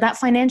planned for that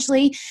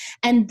financially,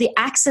 and the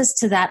access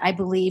to that, I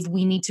believe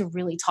we need to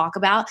really talk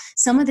about.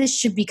 Some of this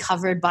should be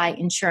covered by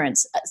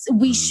insurance.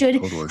 We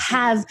should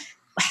have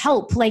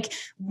help.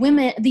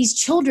 Women, these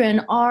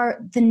children are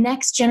the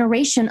next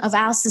generation of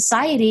our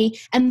society,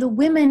 and the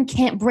women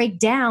can't break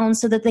down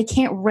so that they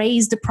can't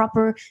raise the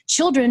proper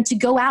children to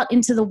go out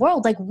into the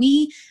world.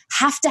 We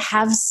have to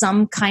have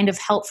some kind of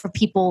help for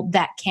people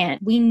that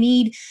can't. We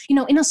need,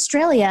 in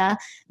Australia,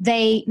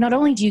 they not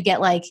only do you get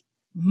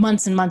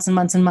months and months and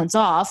months and months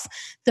off,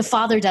 the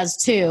father does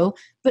too,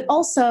 but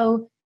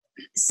also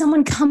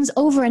someone comes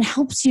over and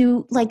helps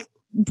you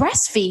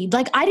breastfeed.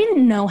 I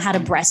didn't know how to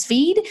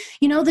breastfeed.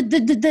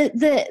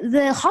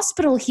 The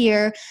hospital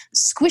here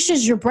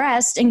squishes your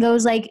breast and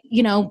goes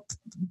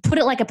put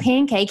it like a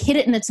pancake, hit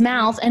it in its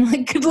mouth,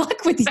 and good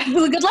luck with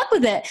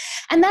it.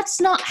 And that's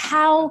not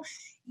how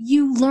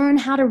you learn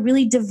how to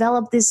really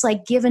develop this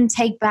give and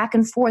take back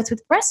and forth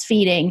with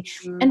breastfeeding.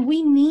 And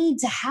we need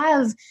to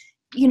have,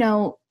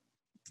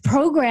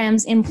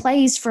 programs in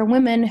place for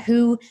women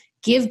who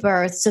give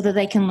birth so that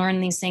they can learn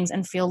these things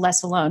and feel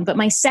less alone. But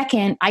my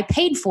second, I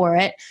paid for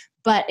it,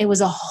 but it was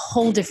a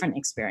whole different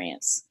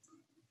experience.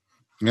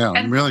 Yeah,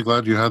 I'm really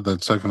glad you had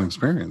that second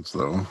experience,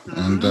 though.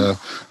 And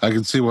I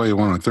can see why you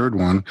want a third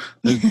one.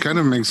 It kind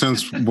of makes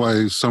sense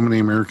why so many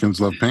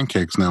Americans love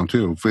pancakes now,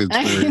 too.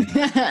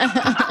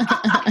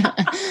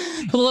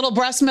 It's a little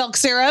breast milk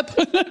syrup.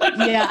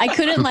 Yeah, I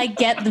couldn't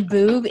get the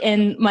boob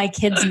in my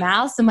kid's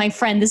mouth. So my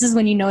friend, this is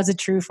when you know it's a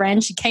true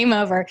friend, she came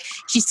over,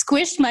 she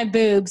squished my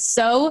boob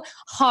so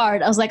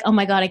hard. I was like, oh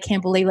my God, I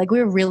can't believe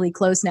we're really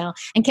close now,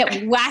 and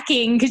kept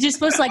whacking, because you're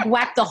supposed to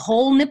whack the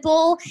whole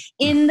nipple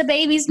in the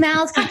baby's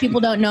mouth, because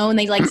people don't know, and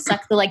they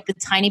suck the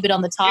tiny bit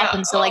on the top,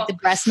 and so the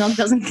breast milk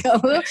doesn't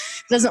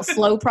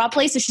flow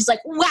properly. So she's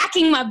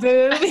whacking my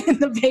boob in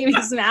the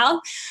baby's mouth.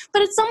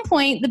 But at some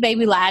point the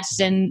baby latched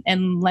and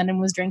Lennon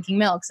was drinking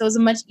milk. So it was a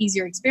much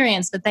easier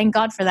experience, but thank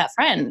God for that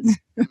friend.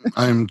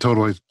 I'm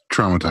totally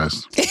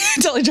traumatized.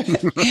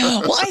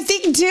 Well, I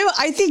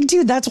think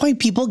too, that's why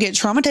people get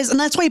traumatized. And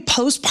that's why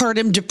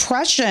postpartum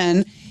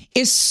depression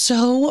is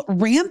so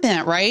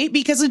rampant, right?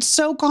 Because it's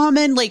so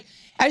common.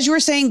 As you were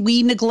saying,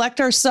 we neglect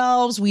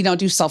ourselves. We don't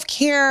do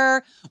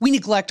self-care. We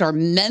neglect our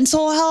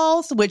mental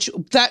health, which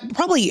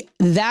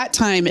that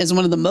time is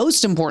one of the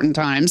most important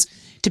times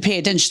to pay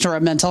attention to our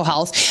mental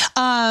health.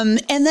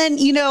 And then,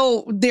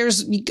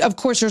 there's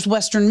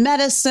Western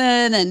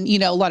medicine and,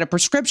 a lot of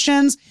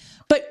prescriptions.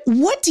 But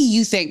what do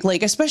you think,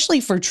 especially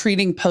for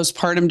treating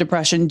postpartum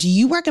depression, do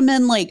you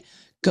recommend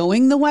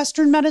going the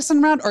Western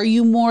medicine route? Or are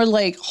you more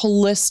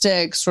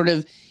holistic sort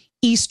of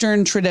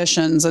Eastern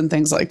traditions and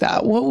things like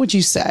that? What would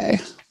you say?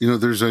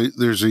 There's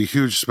a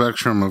huge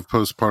spectrum of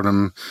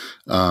postpartum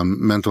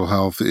mental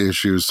health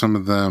issues. Some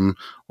of them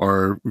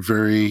are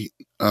very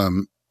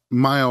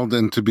mild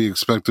and to be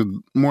expected,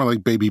 more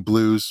like baby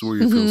blues, where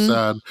you feel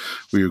sad,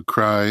 where you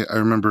cry. I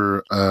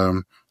remember,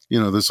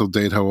 this will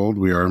date how old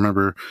we are. I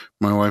remember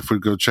my wife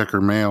would go check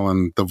her mail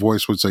and the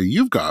voice would say,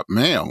 "You've got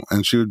mail."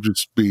 And she would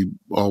just be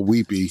all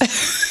weepy.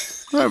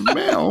 I have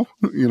mail,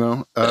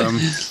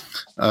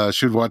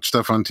 she would watch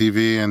stuff on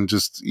TV and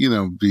just,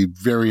 be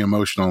very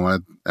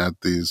emotional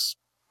at these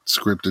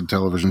scripted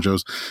television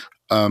shows.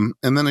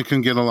 And then it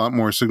can get a lot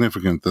more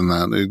significant than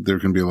that. There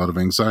can be a lot of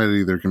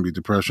anxiety. There can be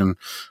depression.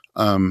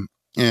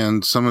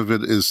 And some of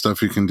it is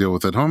stuff you can deal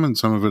with at home, and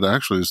some of it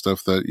actually is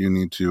stuff that you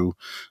need to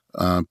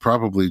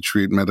probably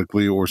treat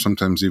medically or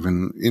sometimes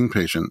even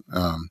inpatient.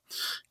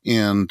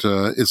 And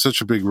it's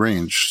such a big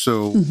range.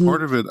 So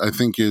part of it, I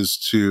think, is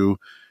to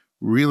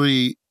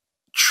really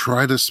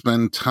try to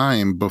spend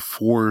time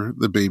before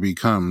the baby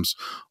comes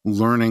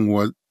learning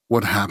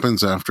what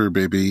happens after a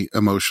baby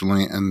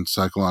emotionally and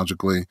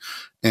psychologically,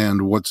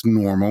 and what's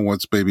normal,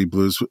 what's baby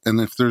blues. And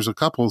if there's a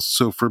couple,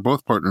 so for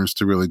both partners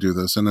to really do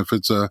this. And if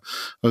it's a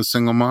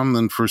single mom,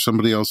 then for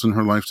somebody else in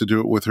her life to do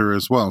it with her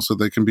as well, so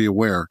they can be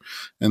aware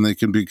and they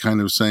can be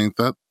kind of saying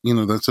that,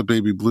 that's a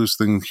baby blues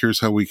thing. Here's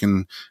how we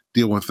can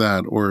deal with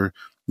that. Or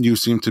you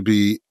seem to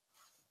be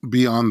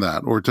beyond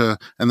that,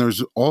 and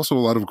there's also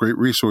a lot of great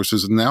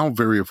resources now,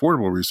 very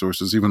affordable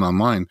resources, even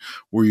online,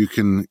 where you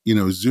can,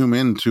 zoom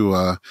into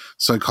a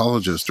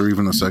psychologist or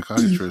even a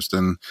psychiatrist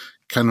and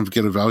kind of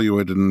get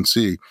evaluated and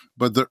see.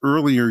 But the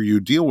earlier you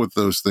deal with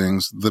those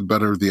things, the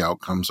better the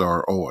outcomes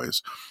are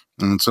always.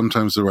 And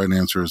sometimes the right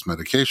answer is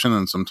medication,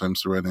 and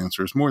sometimes the right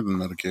answer is more than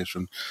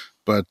medication.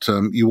 But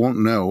you won't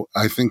know.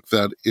 I think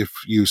that if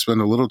you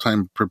spend a little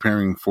time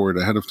preparing for it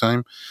ahead of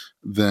time,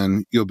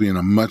 then you'll be in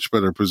a much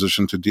better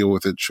position to deal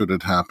with it should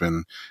it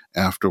happen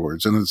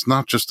afterwards. And it's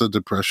not just a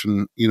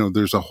depression.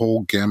 There's a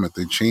whole gamut.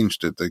 They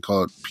changed it. They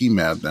call it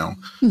PMAD now,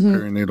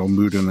 perinatal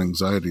mood and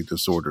anxiety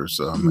disorders.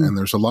 And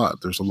there's a lot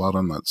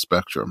on that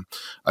spectrum.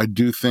 I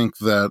do think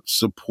that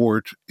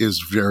support is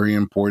very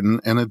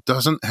important, and it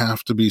doesn't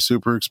have to be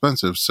super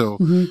expensive. So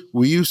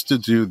we used to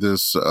do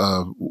this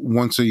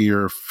once a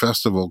year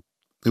festival.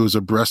 It was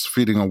a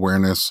breastfeeding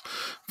awareness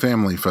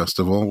family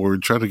festival where we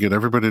try to get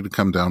everybody to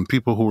come down,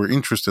 people who were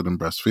interested in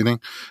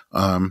breastfeeding,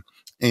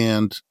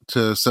 and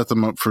to set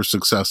them up for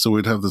success. So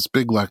we'd have this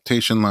big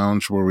lactation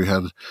lounge where we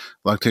had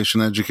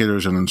lactation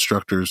educators and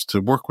instructors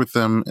to work with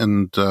them.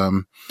 And,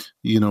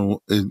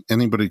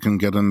 anybody can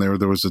get in there.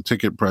 There was a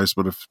ticket price,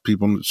 but if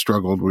people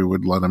struggled, we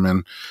would let them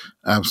in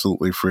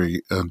absolutely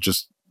free,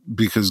 just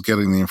because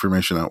getting the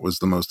information out was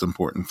the most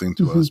important thing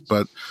to us.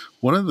 But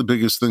one of the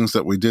biggest things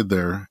that we did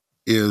there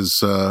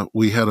is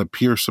we had a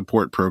peer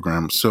support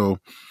program. So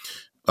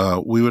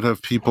we would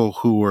have people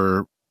who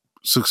were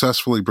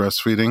successfully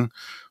breastfeeding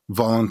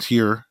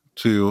volunteer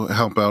to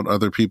help out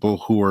other people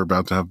who were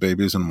about to have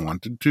babies and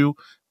wanted to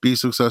be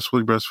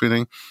successfully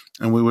breastfeeding,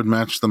 and we would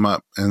match them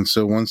up. And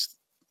so once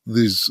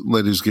these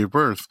ladies gave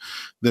birth,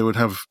 they would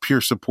have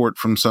peer support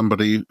from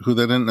somebody who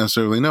they didn't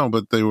necessarily know,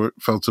 but they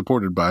felt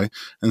supported by,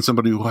 and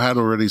somebody who had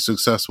already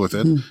success with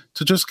it,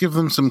 to just give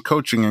them some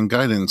coaching and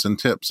guidance and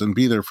tips and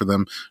be there for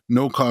them,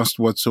 no cost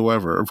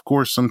whatsoever. Of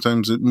course,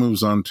 sometimes it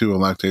moves on to a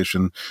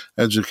lactation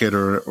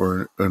educator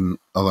or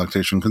a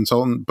lactation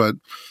consultant, but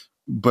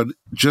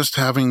just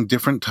having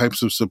different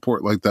types of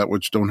support like that,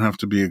 which don't have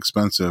to be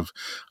expensive,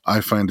 I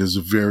find is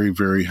very,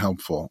 very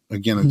helpful.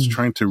 Again, it's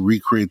trying to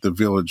recreate the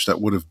village that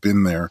would have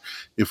been there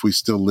if we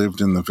still lived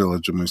in the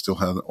village and we still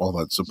had all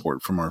that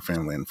support from our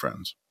family and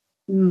friends.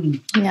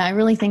 Yeah, I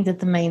really think that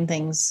the main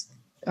things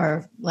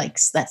are like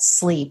that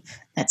sleep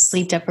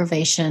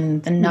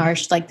deprivation,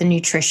 the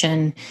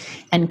nutrition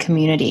and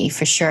community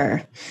for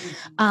sure.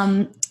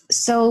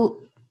 So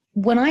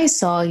when I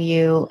saw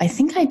you, I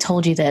think I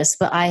told you this,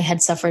 but I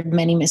had suffered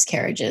many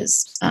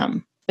miscarriages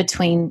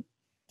between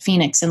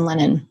Phoenix and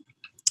Lennon.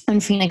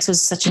 And Phoenix was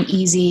such an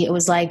easy, it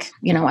was like,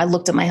 I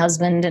looked at my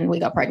husband and we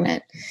got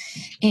pregnant.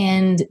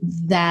 And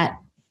that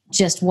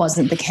just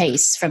wasn't the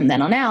case from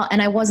then on out.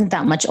 And I wasn't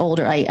that much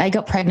older. I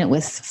got pregnant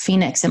with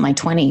Phoenix in my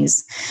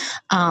 20s.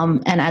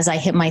 And as I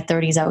hit my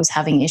 30s, I was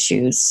having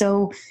issues.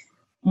 So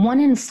 1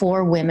 in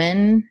 4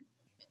 women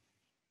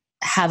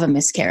have a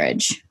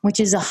miscarriage, which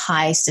is a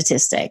high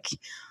statistic.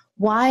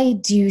 Why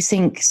do you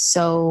think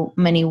so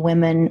many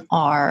women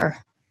are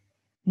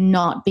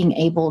not being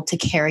able to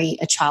carry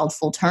a child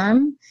full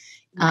term?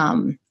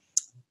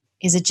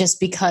 Is it just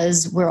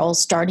because we're all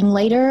starting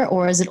later,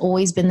 or has it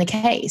always been the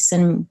case?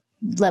 And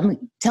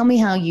tell me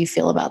how you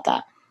feel about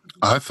that.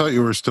 I thought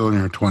you were still in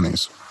your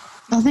 20s.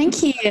 Oh,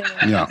 thank you.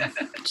 Yeah.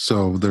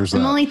 So there's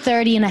I'm only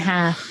 30 and a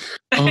half.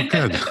 Oh,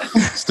 good.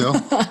 Still?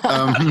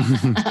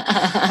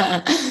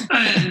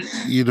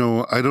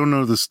 I don't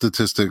know the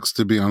statistics,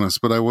 to be honest,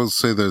 but I will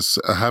say this.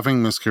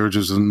 Having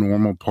miscarriages is a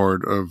normal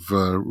part of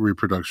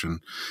reproduction.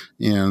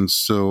 And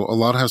so a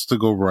lot has to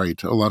go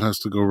right. A lot has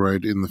to go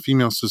right in the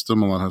female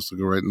system. A lot has to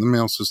go right in the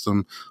male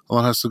system. A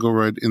lot has to go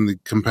right in the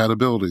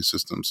compatibility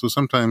system. So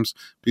sometimes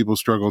people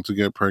struggle to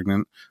get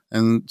pregnant,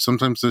 and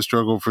sometimes they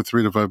struggle for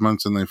 3 to 5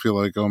 months and they feel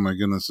like, oh my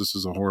goodness, this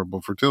is a horrible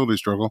fertility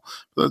struggle.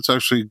 But that's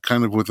actually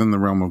kind of within the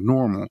realm of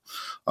normal.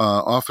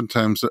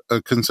 Oftentimes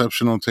a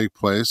conception will take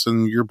place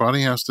and your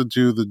body has to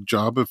do the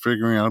job of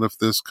figuring out if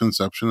this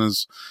conception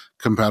is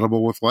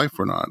compatible with life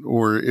or not,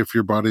 or if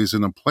your body's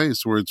in a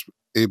place where it's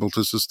able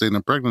to sustain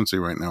a pregnancy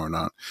right now or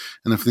not.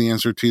 And if the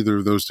answer to either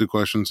of those 2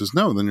 questions is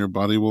no, then your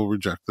body will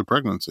reject the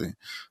pregnancy.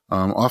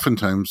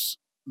 Oftentimes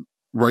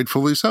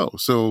rightfully so.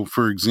 So,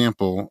 for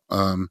example,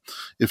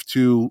 if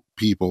two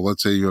people,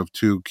 let's say you have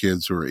two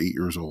kids who are 8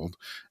 years old,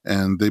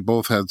 and they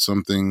both had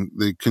something,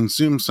 they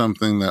consumed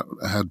something that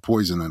had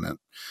poison in it,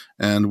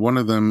 and one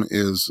of them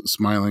is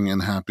smiling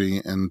and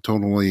happy and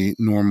totally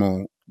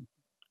normal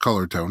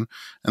color tone,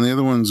 and the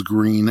other one's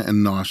green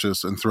and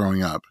nauseous and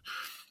throwing up,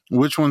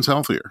 which one's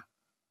healthier?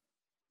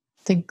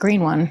 The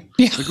green one.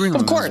 Yeah, the green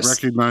of one course.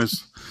 is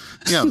recognized.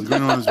 Yeah, the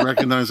green one is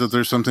recognized that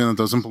there's something that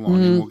doesn't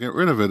belong and we'll get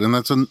rid of it. And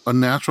that's a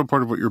natural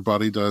part of what your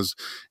body does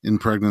in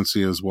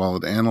pregnancy as well.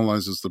 It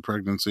analyzes the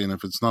pregnancy. And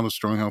if it's not a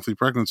strong, healthy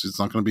pregnancy, it's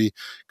not going to be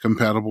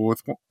compatible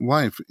with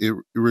life. It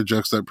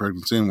rejects that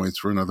pregnancy and waits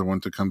for another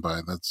one to come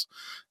by that's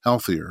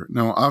healthier.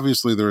 Now,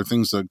 obviously, there are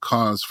things that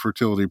cause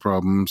fertility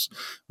problems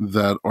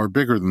that are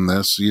bigger than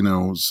this. You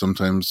know,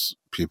 sometimes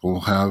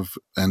people have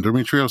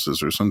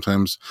endometriosis, or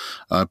sometimes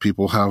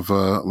people have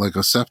like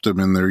a septum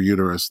in their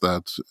uterus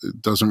that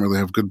doesn't really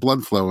have good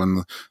blood flow,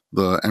 and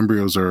the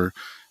embryos are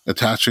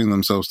attaching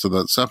themselves to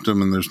that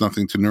septum and there's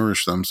nothing to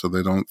nourish them, so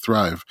they don't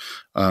thrive.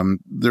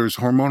 There's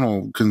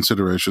hormonal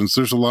considerations.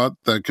 There's a lot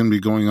that can be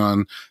going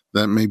on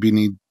that maybe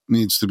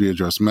needs to be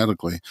addressed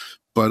medically,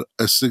 but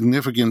a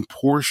significant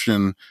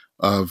portion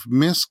of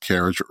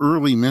miscarriage,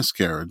 early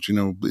miscarriage, you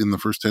know, in the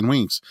first 10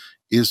 weeks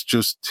is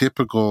just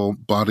typical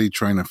body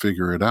trying to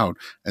figure it out.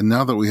 And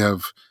now that we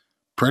have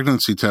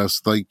pregnancy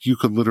tests, like you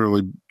could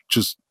literally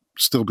just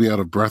still be out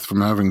of breath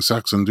from having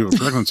sex and do a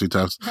pregnancy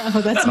test.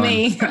 Oh, that's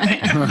me.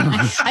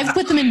 I've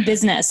put them in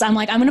business. I'm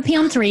like, I'm going to pee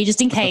on 3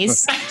 just in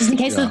case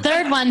the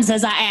third one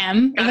says I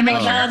am, even though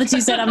the other 2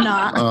 said I'm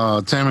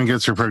not. Tammy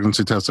gets your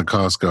pregnancy test at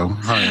Costco.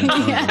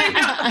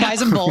 Hi.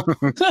 Guys in bulk.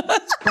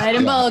 Right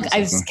in bulk.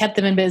 I've kept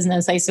them in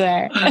business, I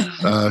swear.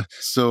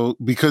 So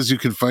because you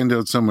can find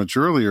out so much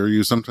earlier,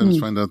 you sometimes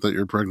find out that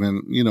you're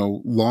pregnant, you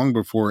know, long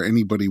before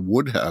anybody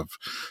would have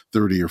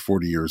 30 or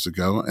 40 years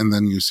ago. And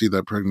then you see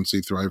that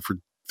pregnancy thrive for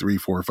 3,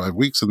 4, or 5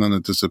 weeks, and then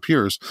it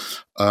disappears.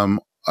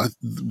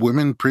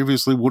 Women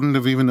previously wouldn't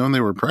have even known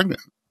they were pregnant.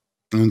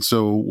 And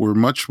so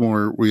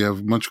we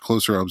have much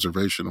closer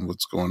observation of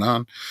what's going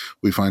on.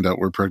 We find out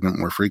we're pregnant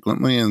more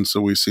frequently, and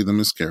so we see the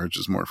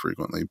miscarriages more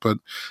frequently. But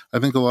I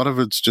think a lot of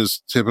it's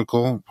just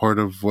typical part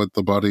of what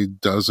the body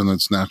does in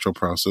its natural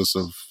process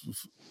of,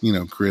 you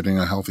know, creating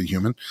a healthy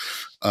human.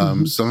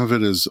 Some of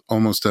it is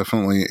almost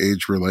definitely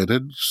age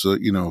related. So,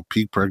 you know,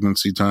 peak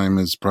pregnancy time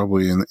is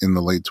probably in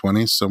the late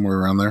 20s, somewhere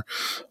around there.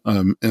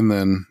 And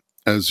then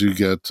as you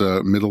get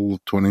middle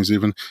 20s,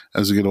 even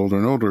as you get older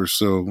and older,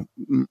 so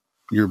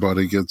your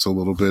body gets a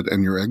little bit,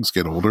 and your eggs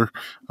get older.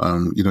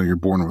 You know, you're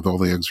born with all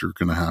the eggs you're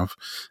going to have.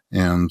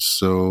 And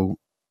so,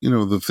 you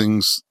know,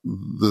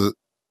 the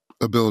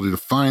ability to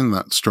find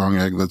that strong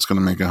egg that's going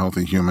to make a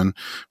healthy human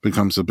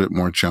becomes a bit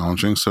more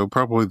challenging. So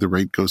probably the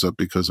rate goes up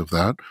because of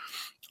that.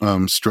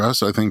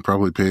 Stress, I think,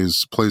 probably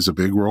plays a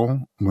big role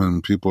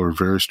when people are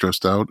very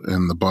stressed out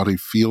and the body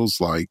feels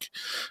like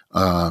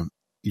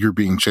you're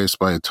being chased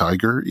by a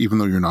tiger, even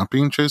though you're not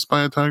being chased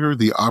by a tiger.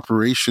 The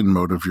operation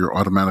mode of your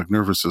automatic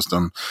nervous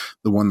system,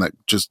 the one that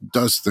just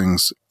does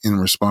things in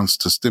response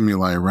to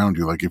stimuli around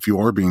you. Like if you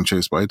are being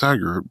chased by a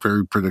tiger,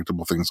 very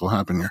predictable things will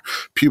happen. Your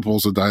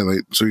pupils will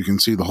dilate so you can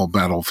see the whole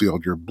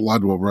battlefield. Your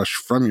blood will rush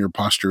from your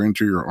posture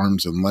into your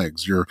arms and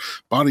legs. Your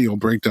body will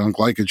break down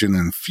glycogen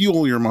and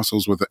fuel your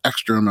muscles with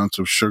extra amounts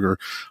of sugar.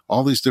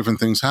 All these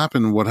different things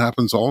happen. What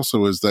happens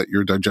also is that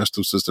your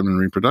digestive system and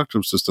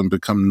reproductive system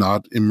become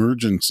not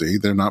emergency.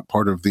 They're not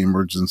part of the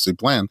emergency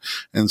plan.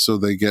 And so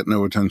they get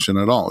no attention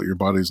at all. Your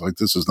body's like,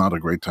 this is not a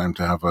great time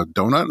to have a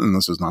donut, and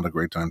this is not a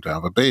great time to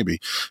have a baby.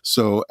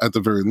 So at the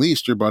very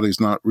least, your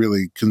body's not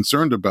really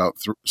concerned about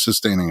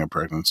sustaining a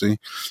pregnancy.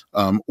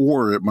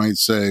 Or it might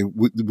say,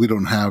 we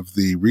don't have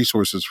the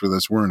resources for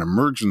this. We're in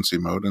emergency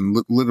mode, and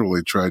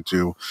literally try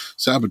to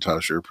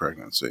sabotage your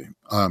pregnancy.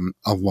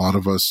 A lot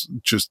of us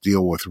just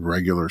deal with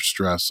regular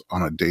stress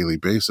on a daily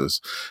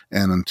basis.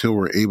 And until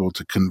we're able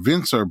to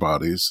convince our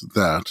bodies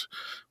that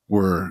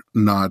we're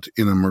not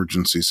in an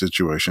emergency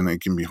situation,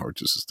 it can be hard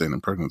to sustain a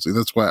pregnancy.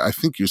 That's why I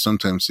think you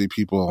sometimes see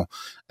people,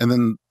 and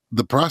then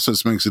the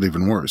process makes it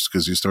even worse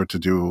because you start to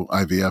do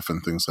IVF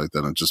and things like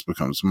that. It just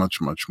becomes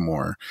much, much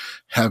more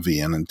heavy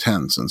and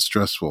intense and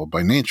stressful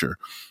by nature.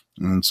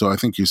 And so I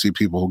think you see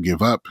people who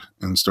give up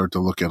and start to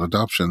look at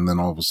adoption. Then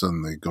all of a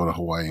sudden they go to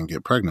Hawaii and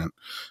get pregnant.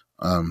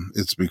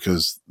 It's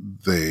because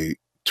they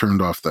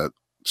turned off that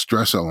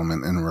stress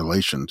element in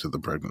relation to the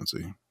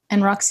pregnancy.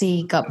 And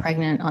Roxy got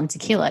pregnant on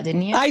tequila,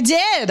 didn't you? I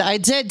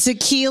did.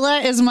 Tequila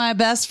is my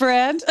best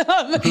friend.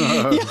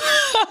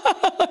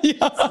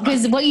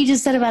 Because what you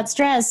just said about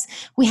stress,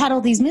 we had all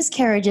these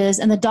miscarriages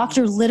and the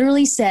doctor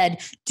literally said,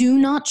 do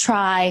not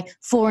try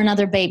for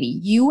another baby.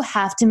 You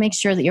have to make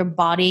sure that your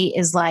body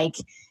is like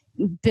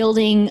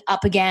building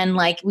up again.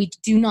 Like we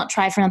do not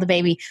try for another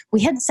baby.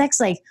 We had sex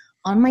like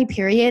on my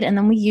period, and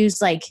then we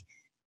used like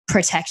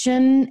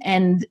protection.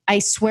 And I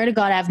swear to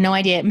God, I have no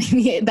idea.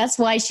 Maybe that's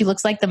why she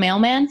looks like the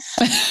mailman.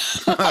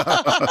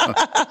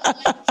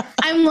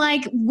 I'm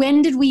like,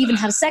 when did we even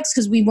have sex?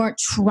 Because we weren't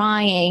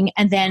trying.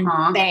 And then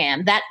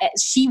bam, that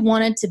she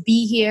wanted to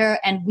be here.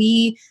 And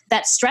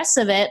that stress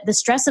of it, the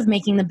stress of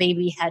making the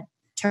baby had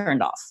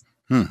turned off.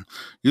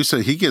 You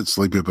say he gets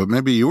sleepy, but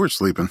maybe you were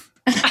sleeping.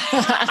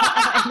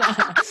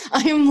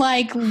 I'm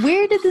like,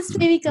 where did this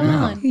baby come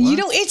on? What? You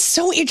know, it's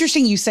so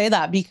interesting you say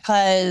that,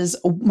 because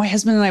my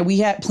husband and I, we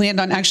had planned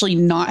on actually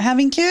not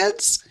having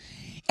kids.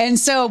 And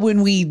so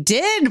when we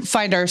did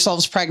find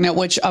ourselves pregnant,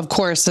 which of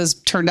course has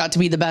turned out to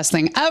be the best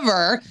thing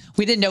ever,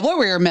 we didn't know what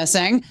we were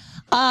missing.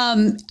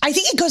 I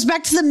think it goes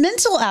back to the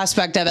mental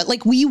aspect of it.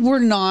 Like, we were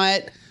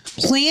not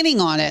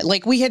planning on it.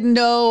 Like, we had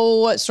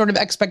no sort of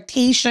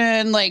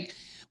expectation. Like,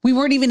 we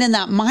weren't even in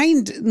that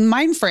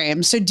mind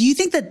frame. So do you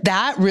think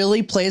that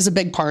really plays a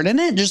big part in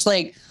it? Just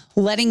like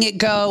letting it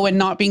go and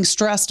not being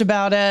stressed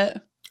about it?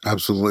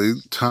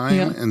 Absolutely.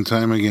 Time and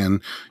time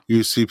again,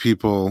 you see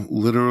people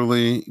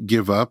literally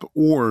give up,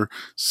 or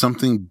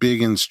something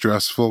big and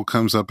stressful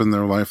comes up in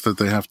their life that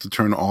they have to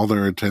turn all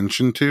their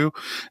attention to,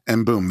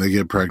 and boom, they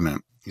get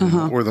pregnant. You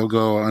know, or they'll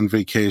go on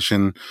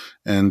vacation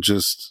and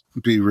just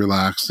be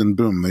relaxed, and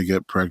boom, they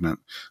get pregnant.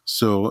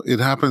 So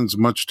it happens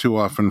much too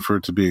often for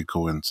it to be a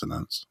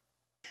coincidence.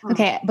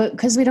 Okay, but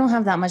because we don't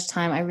have that much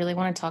time, I really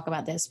want to talk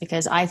about this,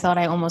 because I thought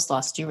I almost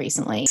lost you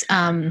recently.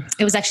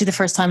 It was actually the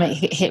first time it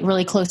hit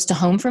really close to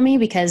home for me,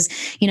 because,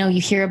 you know,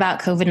 you hear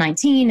about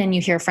COVID-19 and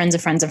you hear friends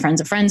of friends of friends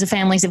of friends of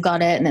families have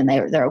got it, and then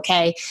they're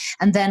okay.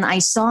 And then I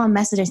saw a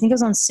message, I think it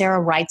was on Sarah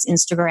Wright's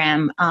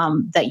Instagram,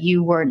 that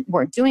you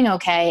were doing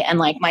okay. And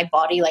like my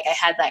body, like I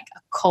had like a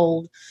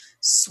cold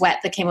sweat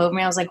that came over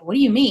me. I was like, what do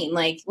you mean?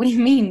 Like, what do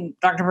you mean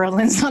Dr.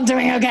 Berlin's not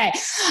doing okay?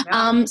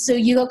 Yeah. So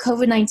you got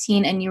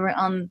COVID-19 and you were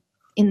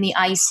in the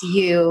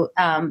ICU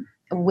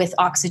with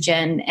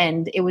oxygen,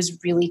 and it was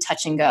really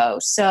touch and go.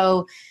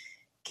 So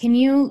can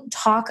you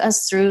talk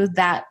us through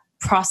that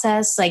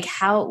process? Like,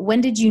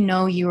 when did you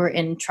know you were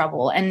in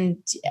trouble? And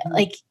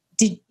like,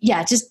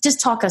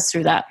 just talk us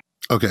through that.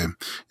 Okay.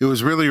 It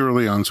was really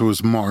early on. So it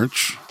was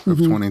March of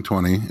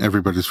 2020,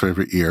 everybody's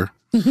favorite year.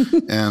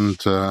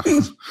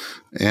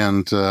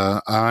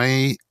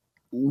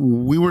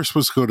 We were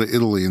supposed to go to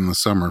Italy in the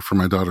summer for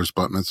my daughter's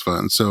bat mitzvah.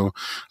 And so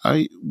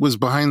I was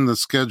behind the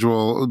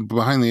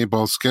eight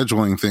ball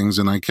scheduling things.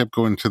 And I kept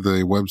going to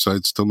the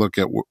websites to look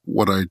at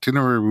what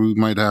itinerary we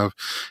might have.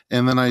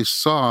 And then I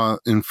saw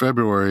in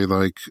February,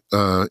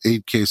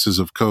 8 cases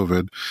of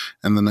COVID,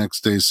 and the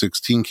next day,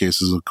 16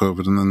 cases of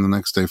COVID. And then the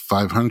next day,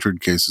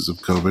 500 cases of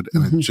COVID.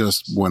 And it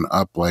just went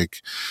up like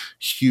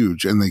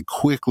huge. And they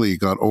quickly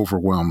got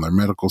overwhelmed. Their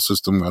medical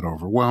system got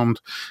overwhelmed.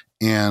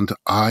 And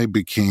I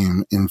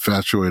became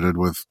infatuated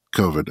with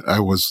COVID.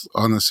 I was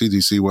on the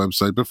CDC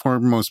website before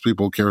most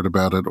people cared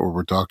about it or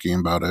were talking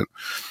about it.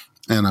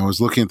 And I was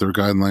looking at their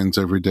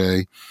guidelines every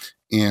day.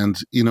 And,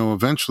 you know,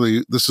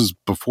 eventually, this is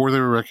before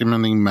they were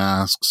recommending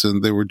masks,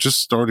 and they were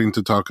just starting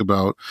to talk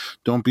about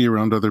don't be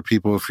around other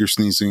people if you're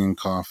sneezing and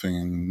coughing,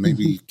 and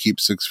maybe keep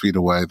 6 feet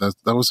away. That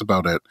was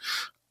about it.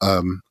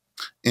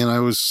 And I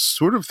was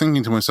sort of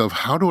thinking to myself,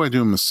 how do I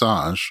do a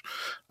massage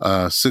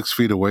 6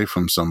 feet away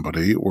from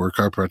somebody, or a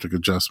chiropractic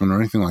adjustment or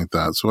anything like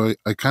that? So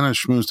I kind of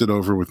schmoozed it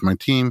over with my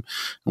team,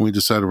 and we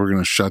decided we're going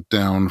to shut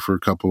down for a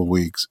couple of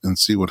weeks and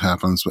see what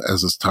happens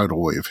as this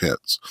tidal wave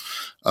hits.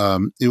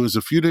 It was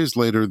a few days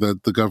later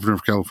that the governor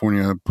of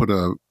California put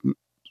a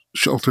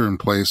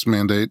shelter-in-place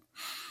mandate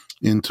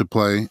into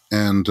play,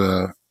 and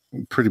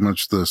pretty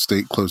much the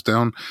state closed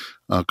down.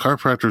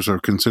 Chiropractors are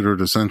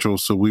considered essential,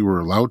 so we were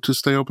allowed to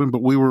stay open,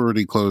 but we were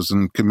already closed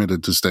and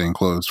committed to staying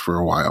closed for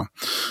a while.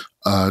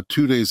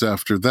 2 days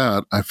after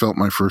that, I felt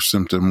my first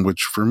symptom,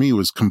 which for me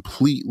was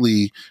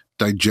completely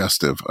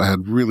digestive. I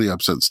had really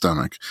upset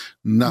stomach,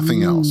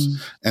 nothing else.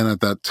 And at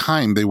that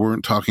time, they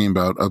weren't talking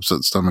about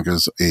upset stomach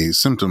as a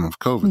symptom of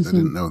COVID. They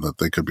didn't know that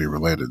they could be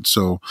related.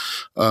 So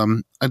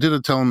I did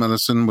a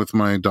telemedicine with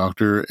my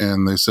doctor,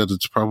 and they said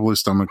it's probably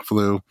stomach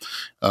flu.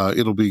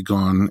 It'll be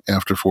gone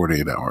after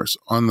 48 hours.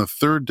 On the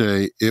third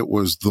day, it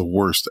was the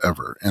worst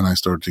ever, and I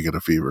started to get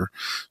a fever.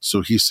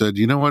 So he said,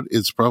 you know what?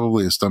 It's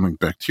probably a stomach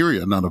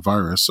bacteria, not a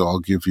virus, so I'll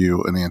give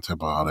you an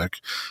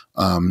antibiotic.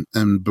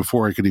 And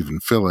before I could even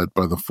fill it,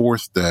 by the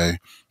fourth day,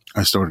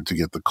 I started to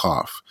get the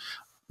cough.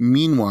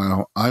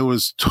 Meanwhile, I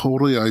was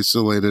totally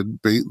isolated,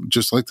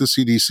 just like the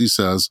CDC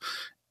says.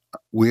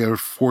 We are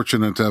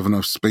fortunate to have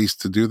enough space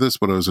to do this,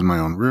 but I was in my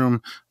own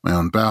room, my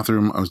own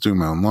bathroom. I was doing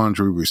my own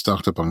laundry. We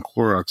stocked up on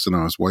Clorox, and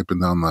I was wiping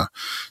down the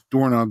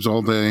doorknobs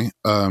all day.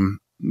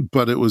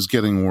 But it was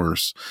getting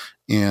worse.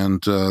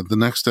 And the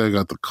next day I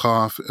got the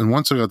cough. And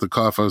once I got the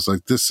cough, I was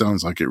like, this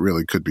sounds like it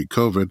really could be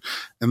COVID.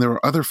 And there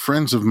were other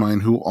friends of mine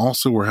who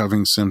also were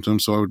having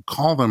symptoms. So I would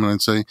call them and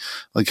I'd say,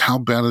 like, how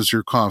bad is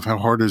your cough? How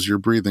hard is your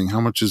breathing?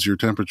 How much is your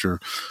temperature?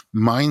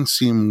 Mine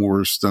seemed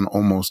worse than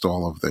almost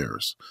all of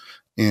theirs.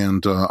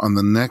 And on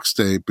the next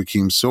day, it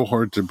became so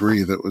hard to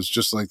breathe. It was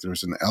just like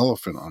there's an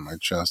elephant on my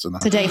chest. And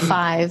Day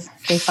five.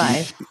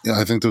 Yeah,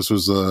 I think this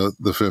was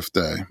the fifth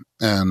day.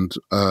 And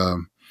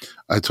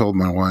I told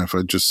my wife,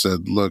 I just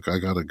said, look, I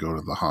got to go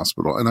to the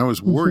hospital. And I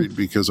was worried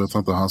because I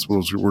thought the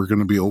hospitals were going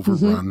to be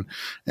overrun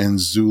and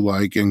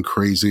zoo-like and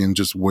crazy and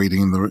just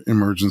waiting in the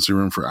emergency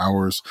room for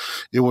hours.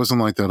 It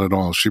wasn't like that at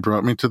all. She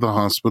brought me to the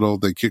hospital.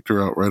 They kicked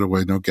her out right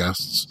away, no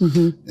guests.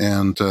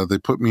 And they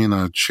put me in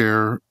a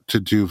chair to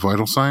do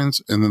vital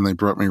signs. And then they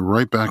brought me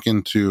right back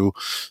into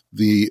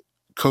the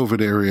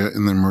COVID area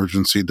in the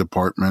emergency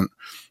department.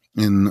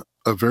 In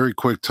a very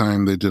quick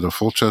time, they did a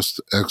full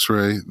chest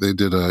x-ray, they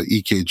did a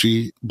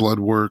EKG blood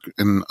work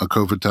and a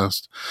COVID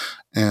test.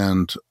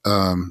 And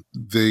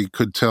they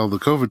could tell the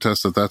COVID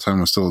test at that time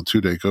was still a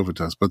 2-day COVID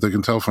test, but they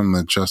can tell from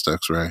the chest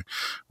x-ray,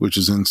 which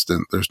is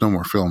instant. There's no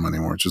more film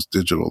anymore. It's just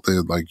digital. They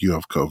had like, you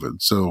have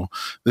COVID. So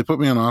they put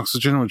me on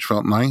oxygen, which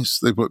felt nice.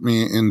 They put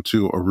me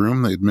into a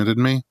room. They admitted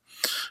me.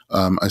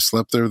 I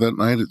slept there that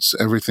night.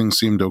 Everything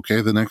seemed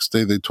okay. The next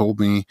day they told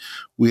me,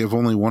 we have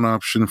only one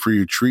option for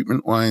you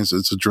treatment wise.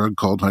 It's a drug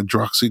called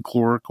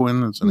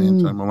hydroxychloroquine. It's an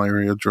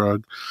anti-malaria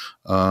drug.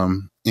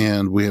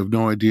 And we have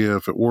no idea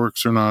if it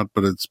works or not,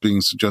 but it's being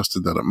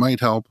suggested that it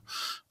might help.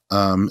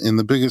 And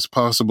the biggest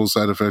possible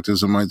side effect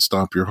is it might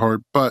stop your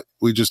heart, but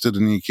we just did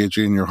an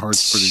EKG and your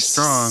heart's pretty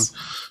strong.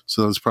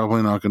 So it's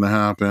probably not going to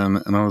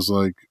happen. And I was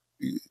like,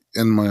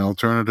 in my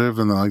alternative?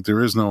 And they're like,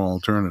 there is no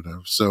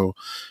alternative. So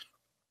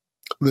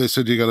they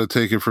said, you got to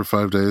take it for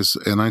 5 days.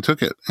 And I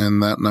took it.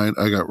 And that night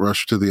I got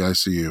rushed to the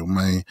ICU.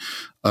 My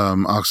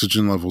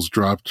oxygen levels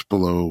dropped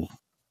below,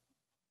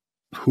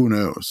 who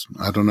knows?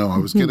 I don't know. I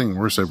was getting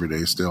worse every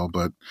day still,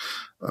 but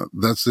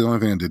that's the only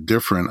thing I did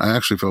different. I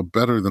actually felt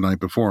better the night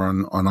before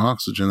on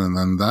oxygen. And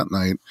then that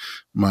night,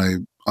 my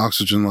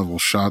oxygen level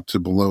shot to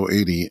below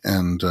 80.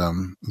 And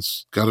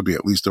it's got to be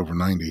at least over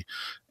 90.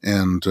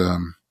 And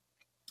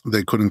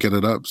they couldn't get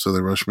it up, so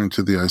they rushed me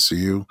to the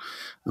ICU.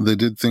 They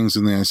did things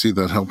in the ICU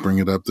that helped bring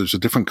it up. There's a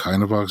different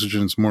kind of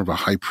oxygen. It's more of a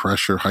high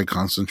pressure, high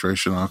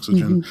concentration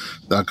oxygen.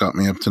 That got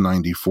me up to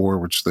 94,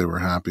 which they were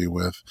happy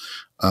with.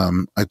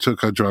 I took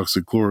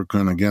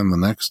hydroxychloroquine again the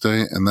next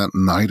day, and that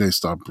night I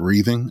stopped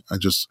breathing. I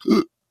just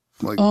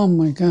oh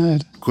my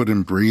God,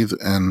 couldn't breathe,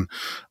 and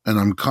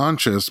I'm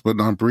conscious but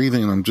not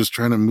breathing, and I'm just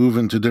trying to move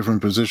into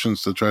different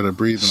positions to try to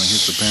breathe, and I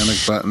hit the panic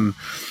button.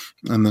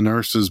 And the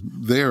nurse is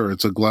there.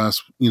 It's a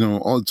glass,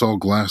 it's all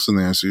glass in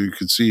there. So you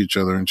could see each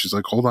other. And she's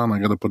like, hold on, I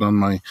got to put on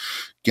my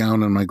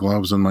gown and my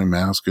gloves and my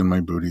mask and my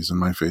booties and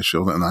my face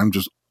shield. And I'm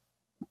just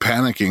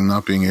panicking,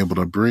 not being able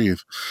to breathe.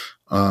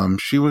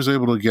 She was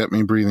able to get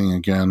me breathing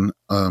again.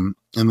 And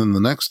then the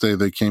next day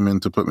they came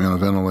in to put me on a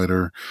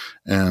ventilator.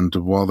 And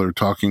while they're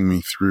talking me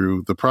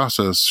through the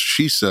process,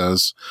 she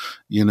says,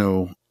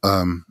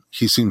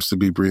 he seems to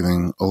be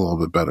breathing a little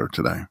bit better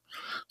today.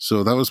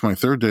 So that was my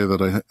third day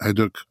that I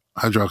took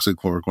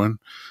hydroxychloroquine.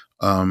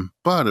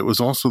 But it was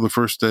also the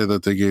first day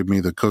that they gave me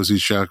the Cozy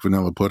Shack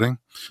vanilla pudding.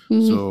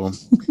 So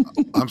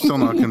I'm still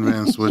not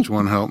convinced which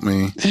one helped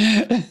me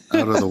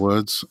out of the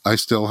woods. I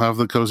still have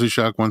the Cozy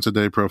Shack once a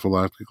day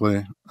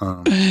prophylactically.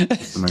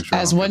 To make sure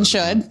as one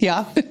should.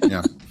 Yeah.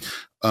 Yeah.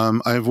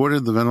 I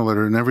avoided the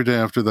ventilator, and every day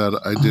after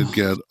that, I did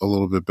get a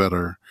little bit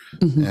better.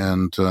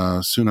 And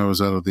soon I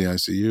was out of the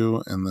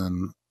ICU, and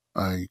then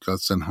I got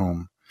sent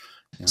home.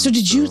 So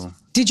did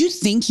you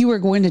think you were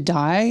going to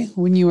die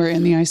when you were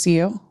in the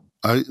ICU?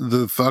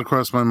 The thought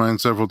crossed my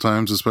mind several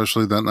times,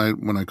 especially that night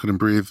when I couldn't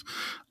breathe.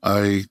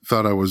 I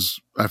felt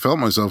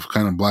myself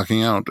kind of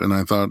blacking out, and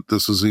I thought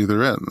this is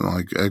either it,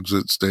 like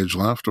exit stage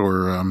left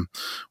or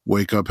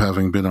wake up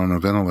having been on a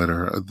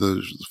ventilator.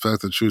 The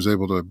fact that she was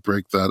able to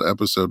break that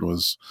episode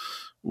was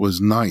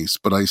nice,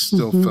 but I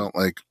still felt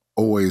like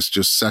always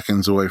just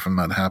seconds away from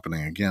that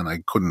happening again.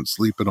 I couldn't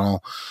sleep at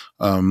all.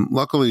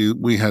 Luckily,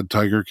 we had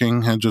Tiger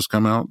King had just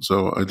come out,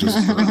 so I just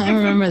I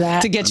remember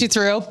that to get you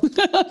through.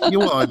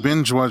 Well, I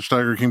binge watched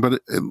Tiger King,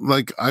 but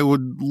I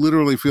would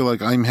literally feel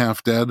like I'm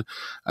half dead.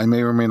 I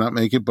may or may not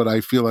make it, but I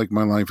feel like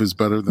my life is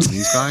better than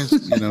these guys.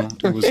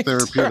 It was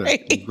therapeutic.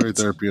 Right. It was very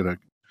therapeutic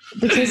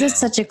because it's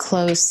such a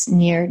close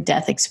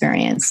near-death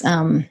experience.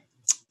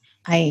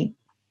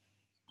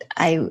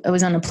 I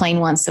was on a plane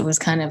once that was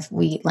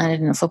we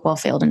landed in a football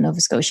field in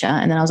Nova Scotia.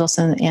 And then I was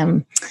also,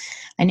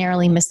 I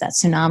narrowly missed that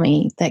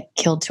tsunami that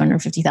killed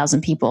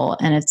 250,000 people.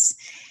 And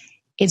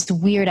it's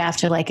weird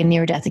after like a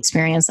near death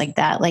experience like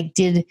that. Like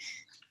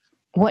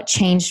what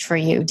changed for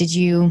you? Did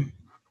you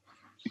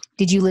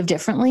live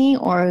differently,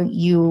 or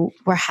you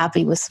were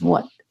happy with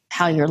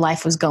how your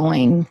life was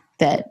going,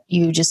 that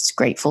you just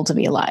grateful to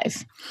be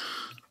alive?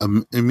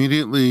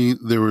 Immediately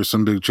there were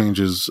some big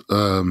changes.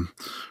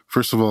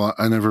 First of all,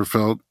 I never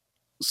felt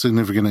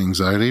significant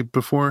anxiety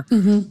before.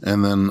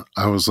 And then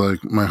I was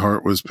like, my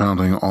heart was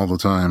pounding all the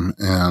time.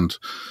 And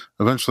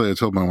eventually I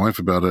told my wife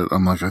about it.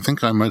 I'm like, I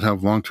think I might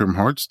have long-term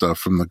heart stuff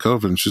from the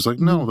COVID. And she's like,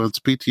 no, that's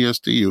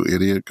PTSD, you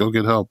idiot. Go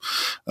get help.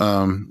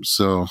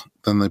 So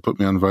then they put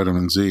me on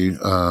vitamin Z,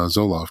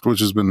 Zoloft,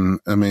 which has been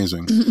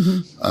amazing.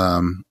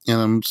 And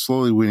I'm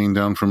slowly weaning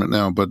down from it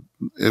now, but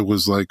it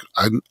was like,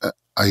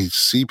 I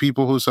see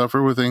people who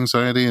suffer with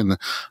anxiety and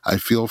I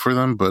feel for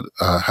them, but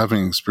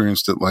having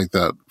experienced it like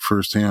that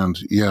firsthand,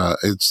 yeah,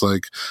 it's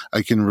like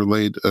I can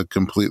relate a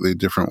completely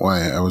different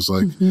way. I was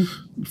like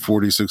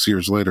 46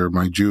 years later,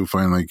 my Jew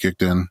finally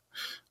kicked in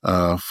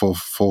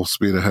full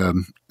speed ahead,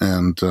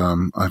 and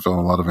I felt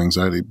a lot of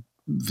anxiety.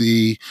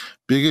 The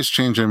biggest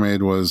change I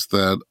made was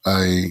that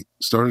I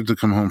started to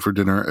come home for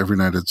dinner every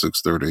night at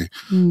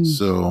 6:30.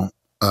 So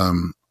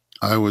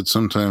I would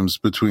sometimes,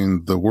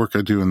 between the work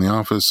I do in the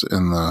office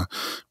and the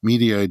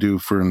media I do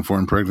for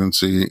Informed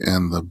Pregnancy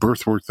and the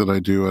birth work that I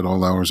do at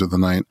all hours of the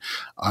night,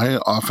 I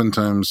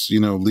oftentimes,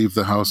 leave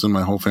the house and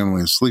my whole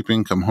family is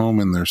sleeping, come home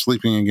and they're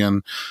sleeping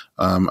again.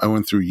 I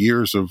went through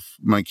years of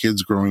my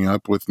kids growing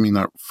up with me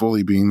not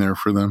fully being there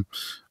for them.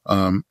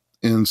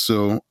 And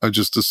so I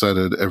just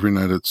decided every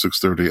night at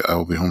 6:30, I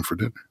will be home for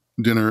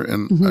dinner.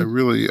 And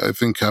I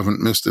think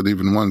haven't missed it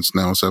even once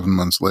now, 7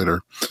 months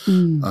later.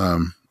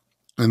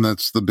 And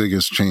that's the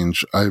biggest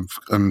change.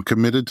 I'm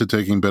committed to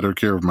taking better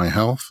care of my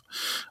health.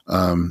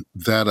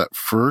 That at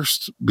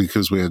first,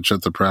 because we had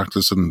shut the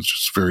practice and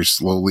just very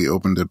slowly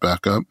opened it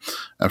back up.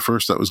 At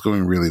first, that was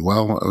going really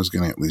well. I was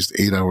getting at least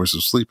 8 hours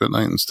of sleep at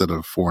night instead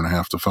of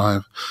 4.5 to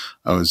 5.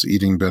 I was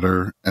eating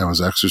better. I was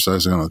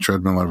exercising on the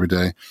treadmill every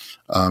day.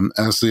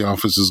 As the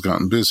office has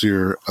gotten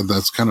busier,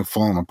 that's kind of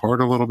fallen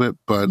apart a little bit,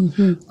 but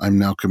I'm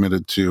now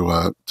committed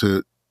to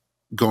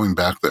going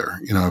back there.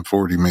 I've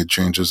already made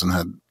changes and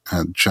had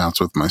chats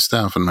with my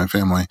staff and my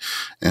family,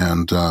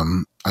 and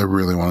I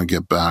really want to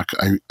get back.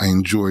 I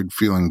enjoyed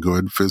feeling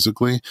good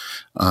physically,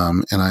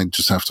 and I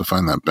just have to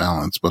find that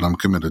balance, but I'm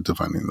committed to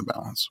finding the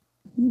balance.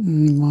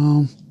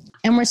 Wow.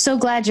 And we're so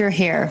glad you're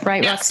here,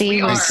 right, Yes, Roxy?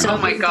 we are. We're so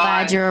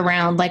glad you're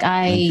around. Like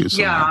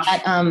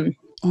Oh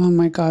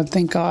my God.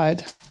 Thank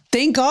God.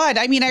 Thank God.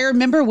 I mean, I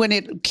remember when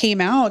it came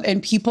out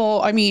and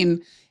people,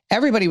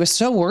 everybody was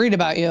so worried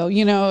about you.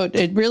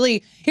 It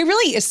really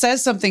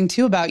says something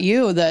too about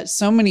you that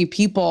so many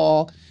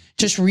people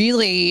just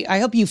really, I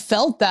hope you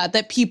felt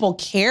that people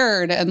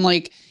cared and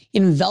like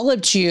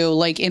enveloped you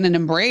like in an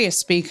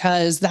embrace,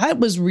 because that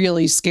was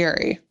really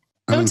scary.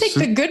 Don't take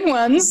the good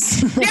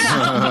ones.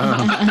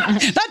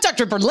 Not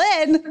Dr.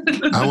 Berlin.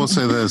 I will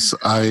say this.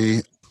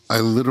 I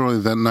literally,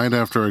 that night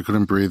after I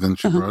couldn't breathe and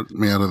she brought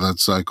me out of that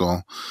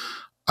cycle,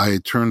 I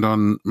turned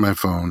on my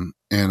phone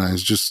and I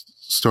just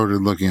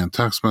started looking at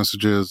text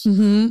messages,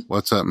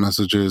 WhatsApp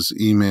messages,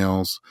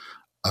 emails,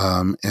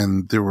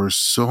 and there were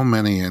so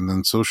many, and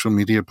then social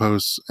media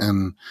posts,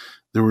 and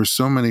there were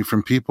so many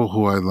from people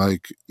who I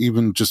like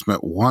even just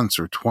met once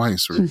or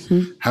twice or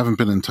haven't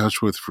been in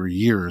touch with for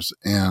years.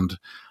 And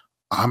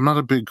I'm not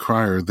a big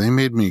crier. They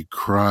made me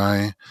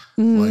cry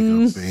like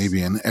a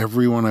baby. And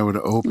everyone I would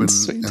open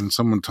and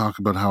someone talk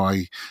about how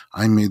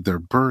I made their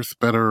birth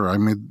better. I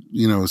made,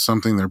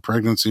 something, their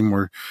pregnancy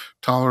more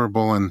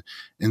tolerable, and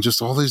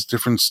just all these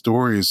different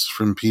stories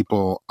from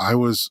people. I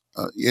was,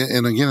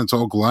 and again, it's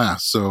all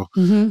glass. So,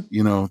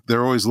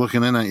 they're always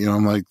looking in at you.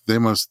 I'm like,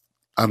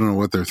 I don't know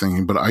what they're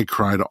thinking, but I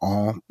cried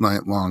all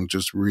night long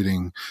just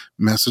reading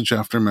message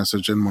after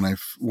message. And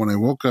when I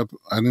woke up,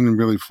 I didn't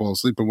really fall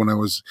asleep, but when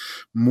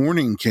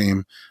morning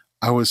came,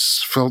 I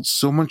felt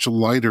so much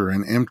lighter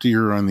and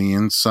emptier on the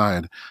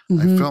inside.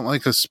 I felt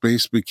like a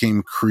space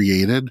became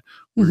created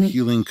where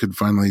healing could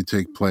finally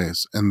take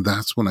place. And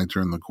that's when I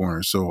turned the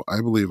corner. So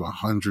I believe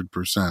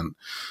 100%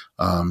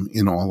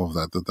 in all of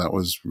that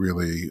was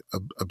really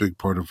a big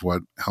part of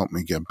what helped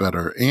me get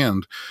better.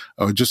 And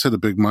I just hit a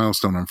big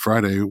milestone on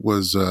Friday. It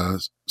was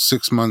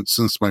 6 months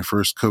since my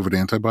first COVID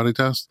antibody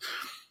test.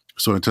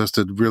 So I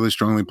tested really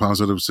strongly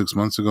positive 6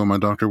 months ago. My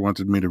doctor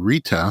wanted me to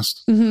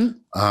retest.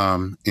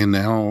 And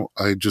now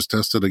I just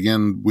tested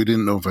again. We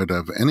didn't know if I'd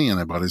have any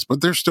antibodies,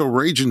 but they're still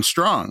raging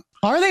strong.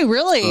 Are they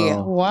really?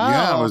 So, wow.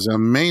 Yeah, it was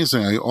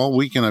amazing. All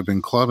weekend I've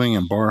been clubbing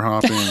and bar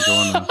hopping and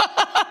going to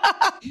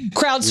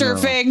crowd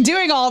surfing,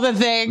 doing all the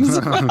things.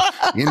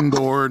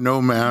 Indoor,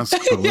 no mask,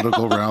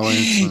 political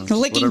rallies.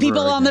 Licking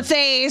people on the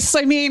face.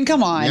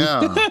 Come on.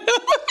 Yeah.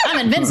 I'm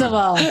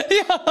invincible.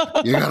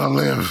 You gotta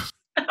live.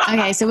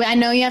 Okay, so I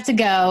know you have to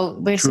go.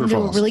 We're just going to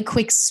do a really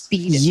quick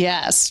speed.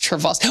 Yes, true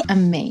or false.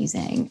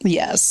 Amazing.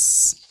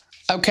 Yes.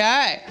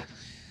 Okay.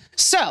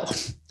 So,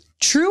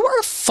 true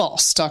or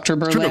false, Dr.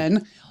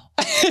 Berlin?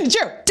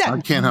 True. Done.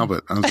 I can't help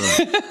it. I'm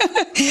sorry.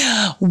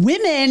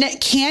 Women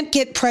can't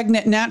get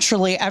pregnant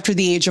naturally after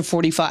the age of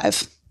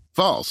 45.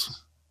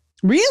 False.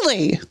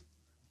 Really?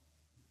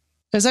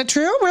 Is that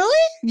true?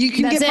 Really? You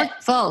can That's it.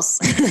 False.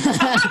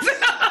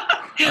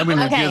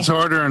 It gets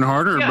harder and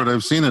harder, but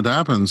I've seen it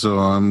happen, so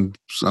I'm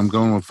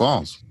going with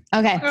false.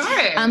 Okay.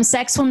 Right.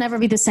 Sex will never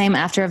be the same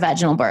after a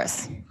vaginal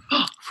birth.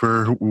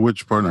 For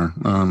which partner?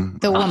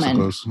 The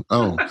woman.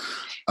 Oh.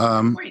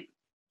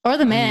 Or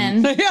the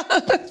man.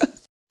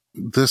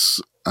 This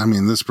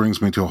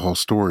brings me to a whole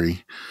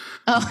story.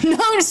 Oh,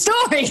 no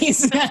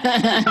stories.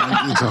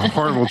 It's a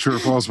horrible true or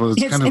false, but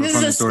it's kind of a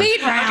funny story.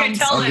 Speed round. Okay,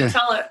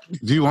 tell it.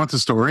 Do you want the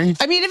story? If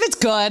it's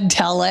good,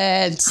 tell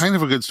it. Kind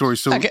of a good story.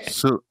 So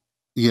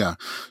yeah.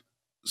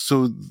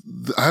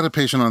 I had a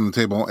patient on the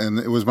table, and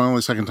it was my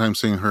only second time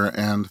seeing her,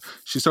 and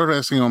she started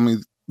asking on me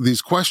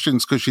these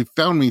questions because she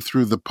found me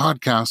through the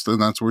podcast,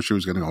 and that's where she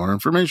was getting all her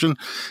information.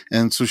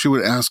 And so she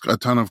would ask a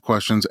ton of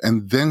questions,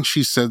 and then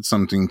she said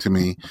something to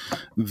me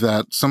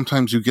that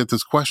sometimes you get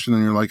this question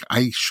and you're like,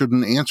 I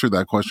shouldn't answer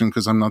that question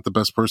because I'm not the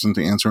best person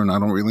to answer and I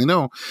don't really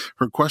know.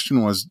 Her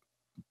question was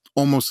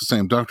almost the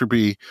same. Dr.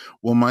 B,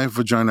 will my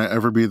vagina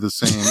ever be the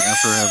same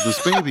after I have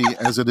this baby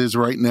as it is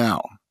right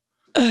now?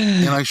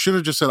 And I should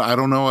have just said, I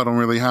don't know. I don't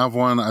really have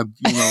one.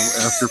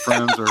 Ask your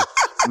friends, or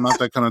I'm not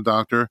that kind of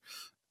doctor.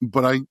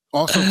 But I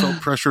also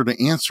felt pressure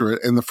to answer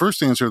it. And the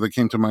first answer that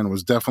came to mind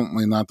was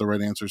definitely not the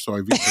right answer. So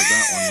I vetoed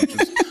that one, which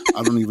is,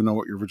 I don't even know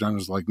what your vagina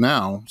is like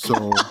now.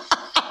 So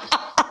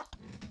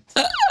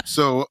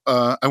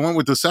I went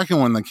with the second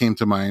one that came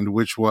to mind,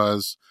 which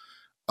was,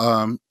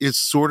 it's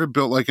sort of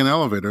built like an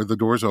elevator. The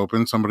doors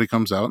open, somebody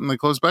comes out, and they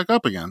close back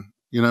up again,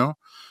 And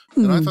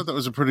I thought that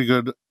was a pretty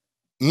good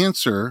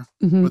answer.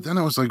 But then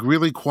it was like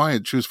really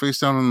quiet. She was face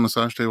down on the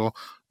massage table,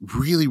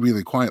 really,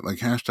 really quiet,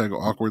 like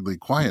 #awkwardly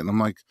quiet. And I'm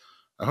like,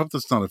 I hope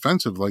that's not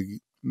offensive. Like,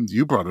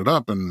 you brought it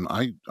up, and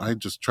I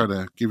just try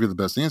to give you the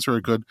best answer I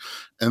could.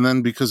 And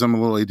then because I'm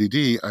a little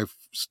ADD, I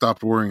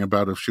stopped worrying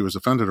about if she was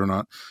offended or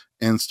not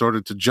and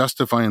started to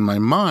justify in my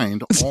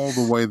mind all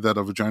the way that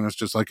a vagina is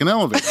just like an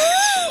elevator.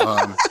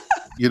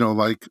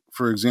 Like,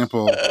 for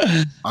example,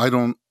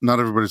 not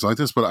everybody's like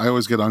this, but I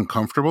always get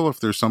uncomfortable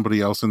if there's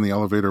somebody else in the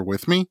elevator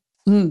with me.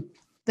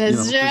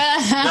 That's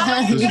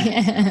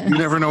right. You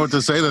never know what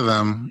to say to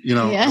them.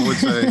 I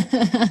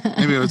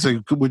would say,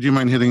 would you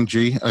mind hitting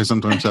G? I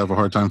sometimes have a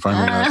hard time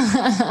finding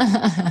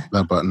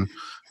that button.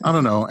 I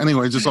don't know.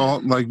 Anyway, just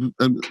all like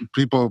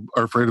people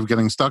are afraid of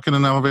getting stuck in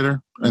an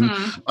elevator and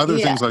other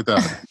things like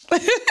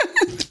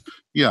that.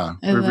 Yeah.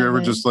 Or if you're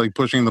ever just like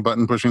pushing the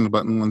button,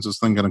 when's this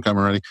thing going to come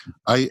already?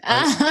 I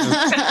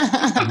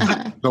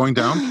going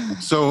down.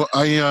 So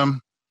oh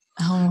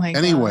my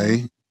God.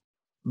 Anyway,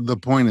 the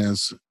point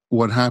is,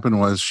 what happened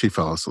was she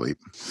fell asleep.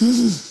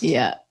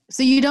 Yeah.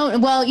 So you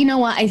don't, well, you know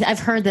what? I've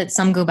heard that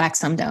some go back,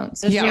 some don't.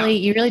 So you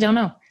really don't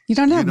know. You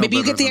don't know. Maybe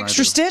you get the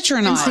extra stitch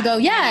or not. Friends to go,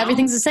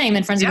 everything's the same.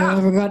 And friends go,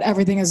 oh my God,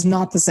 everything is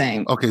not the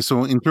same. Okay.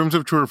 So in terms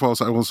of true or false,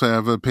 I will say I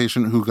have a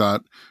patient who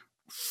got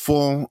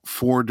full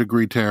 4th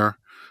degree tear.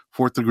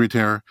 Front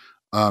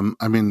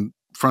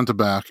to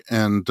back.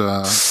 And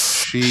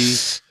she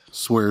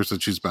swears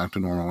that she's back to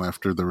normal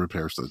after the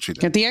repairs that she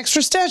did. Get the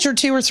extra stitch or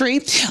 2 or 3.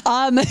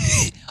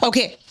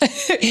 Okay.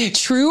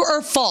 True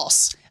or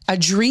false? A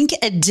drink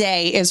a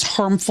day is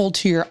harmful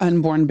to your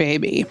unborn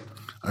baby.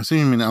 I see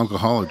you mean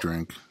alcoholic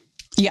drink.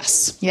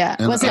 Yes. Yeah.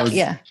 What's it?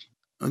 Yeah.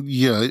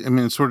 Yeah. I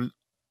mean, it's sort of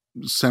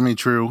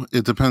semi-true.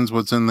 It depends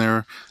what's in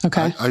there.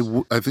 Okay.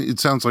 I think it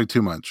sounds like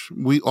too much.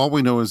 All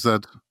we know is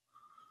that.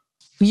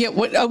 Yeah,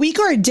 a week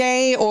or a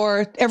day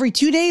or every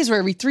 2 days or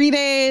every 3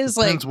 days?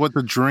 Depends what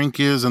the drink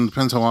is and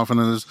depends how often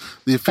it is.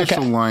 The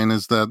official line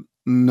is that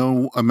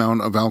no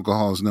amount of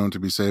alcohol is known to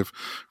be safe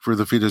for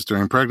the fetus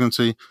during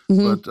pregnancy.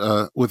 But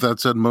with that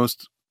said,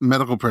 most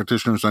medical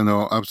practitioners I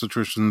know,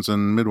 obstetricians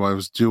and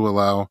midwives, do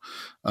allow,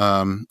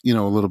 a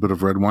little bit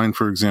of red wine,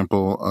 for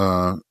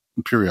example,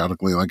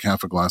 periodically, like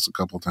half a glass a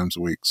couple of times a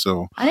week.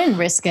 So I didn't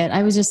risk it.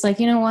 I was just like,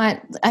 you know what?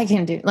 I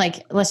can do,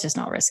 let's just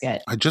not risk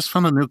it. I just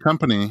found a new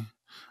company,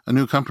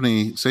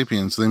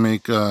 Sapiens. They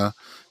make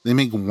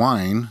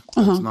wine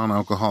that's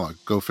non-alcoholic.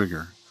 Go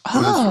figure.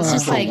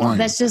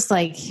 That's just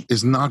like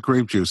it's not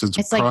grape juice.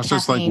 It's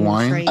processed like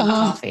wine.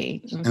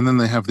 Coffee. And then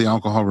they have the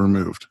alcohol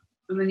removed.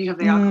 And then you have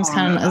the alcohol.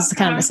 It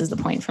kind of misses the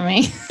point for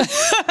me.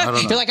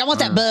 You're like, I want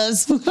that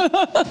buzz.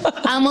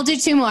 We'll do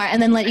 2 more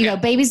and then let you go.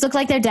 Babies look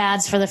like their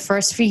dads for the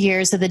first few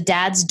years, so the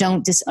dads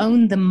don't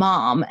disown the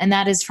mom, and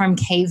that is from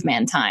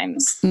caveman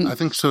times. I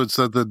think so. It's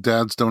that the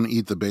dads don't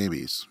eat the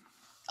babies.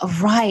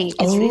 Right.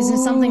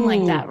 It's something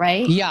like that,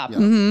 right? Yeah.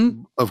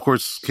 Mm-hmm. Of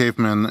course,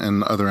 cavemen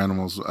and other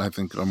animals, I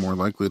think, are more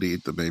likely to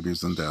eat the babies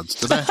than dads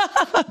today.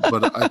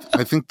 But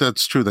I think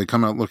that's true. They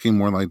come out looking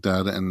more like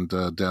dad, and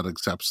dad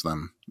accepts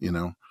them,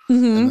 And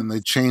then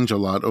they change a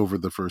lot over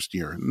the first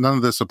year. None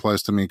of this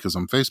applies to me because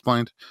I'm face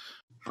blind.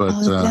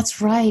 But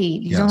that's right.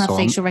 You don't have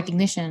facial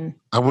recognition.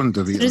 I wouldn't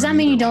have. So does that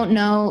mean you don't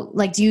know?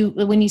 Like,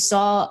 when you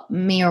saw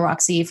me or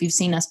Roxy, if you've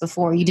seen us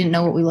before, you didn't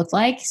know what we looked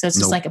like? So it's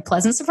just like a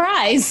pleasant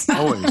surprise.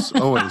 Always.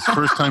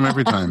 First time,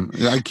 every time.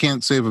 I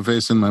can't save a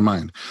face in my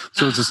mind.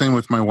 So it's the same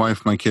with my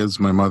wife, my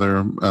kids, my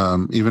mother,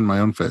 even my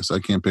own face. I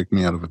can't pick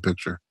me out of a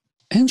picture.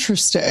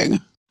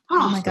 Interesting.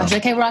 Oh my gosh.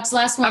 Okay, Rox,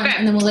 last one,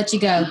 and then we'll let you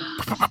go.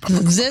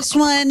 This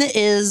one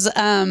is,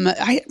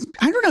 I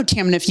don't know,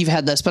 Tammin, if you've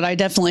had this, but I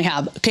definitely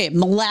have. Okay,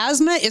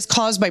 melasma is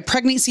caused by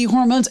pregnancy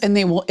hormones, and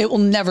it will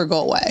never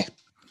go away.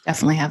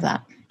 Definitely have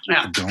that.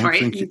 Yeah,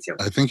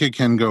 I think it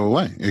can go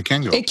away. It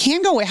can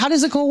go away. How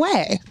does it go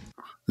away?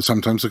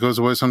 Sometimes it goes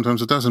away,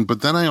 sometimes it doesn't. But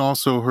then I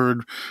also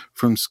heard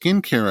from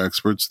skincare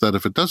experts that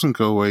if it doesn't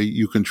go away,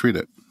 you can treat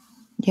it.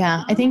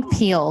 Yeah, I think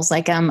peels,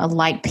 like a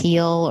light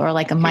peel or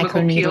like a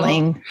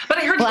microneedling. But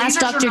I heard we'll ask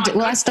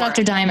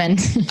Dr.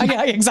 Diamond.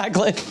 Yeah,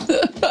 exactly.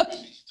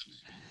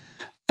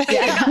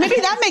 Yeah.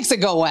 Maybe that makes it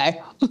go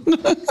away.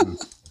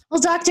 Well,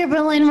 Dr.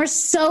 Berlin, we're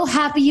so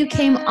happy you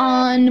came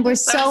on. We're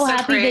so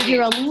happy that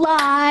you're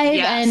alive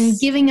and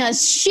giving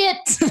us shit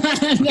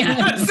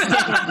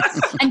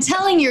and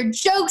telling your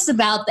jokes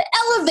about the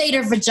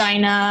elevator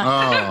vagina.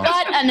 Oh.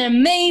 What an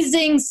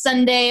amazing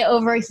Sunday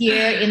over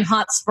here in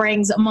Hot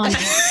Springs,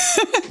 Montana.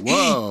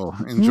 Whoa,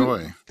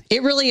 enjoy.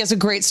 It really is a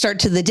great start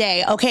to the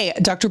day. Okay,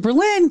 Dr.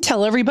 Berlin,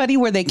 tell everybody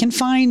where they can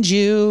find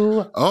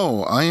you.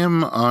 Oh, I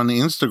am on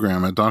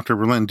Instagram at Dr.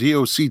 Berlin,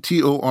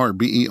 DoctorBerlin,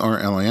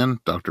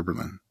 Dr.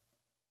 Berlin.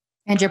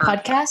 And your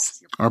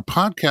podcast? Our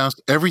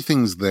podcast,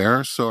 everything's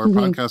there. So our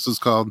podcast is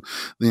called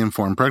The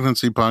Informed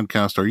Pregnancy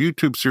Podcast. Our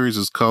YouTube series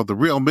is called The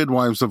Real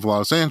Midwives of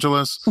Los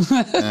Angeles.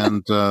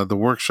 And the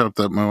workshop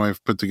that my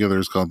wife put together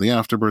is called The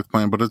Afterbirth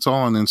Plan. But it's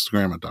all on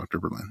Instagram at Dr.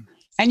 Berlin.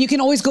 And you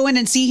can always go in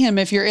and see him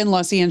if you're in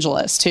Los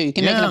Angeles, too. You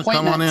can make an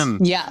appointment. Come on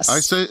in. Yes.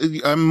 I say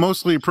I'm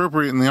mostly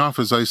appropriate in the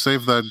office. I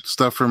save that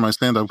stuff for my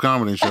stand-up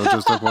comedy show,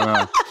 just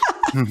FYI.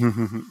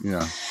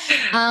 Yeah.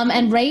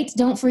 And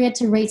don't forget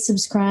to rate,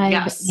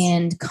 subscribe,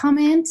 and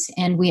comment.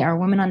 And we are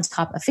Women on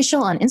Top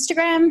Official on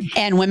Instagram.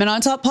 And Women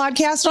on Top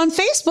Podcast on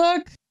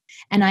Facebook.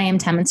 And I am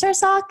Tammin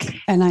Sursok.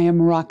 And I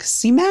am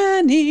Roxy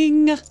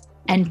Manning.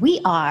 And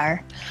we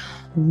are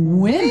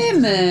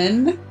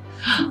Women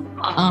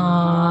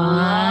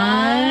on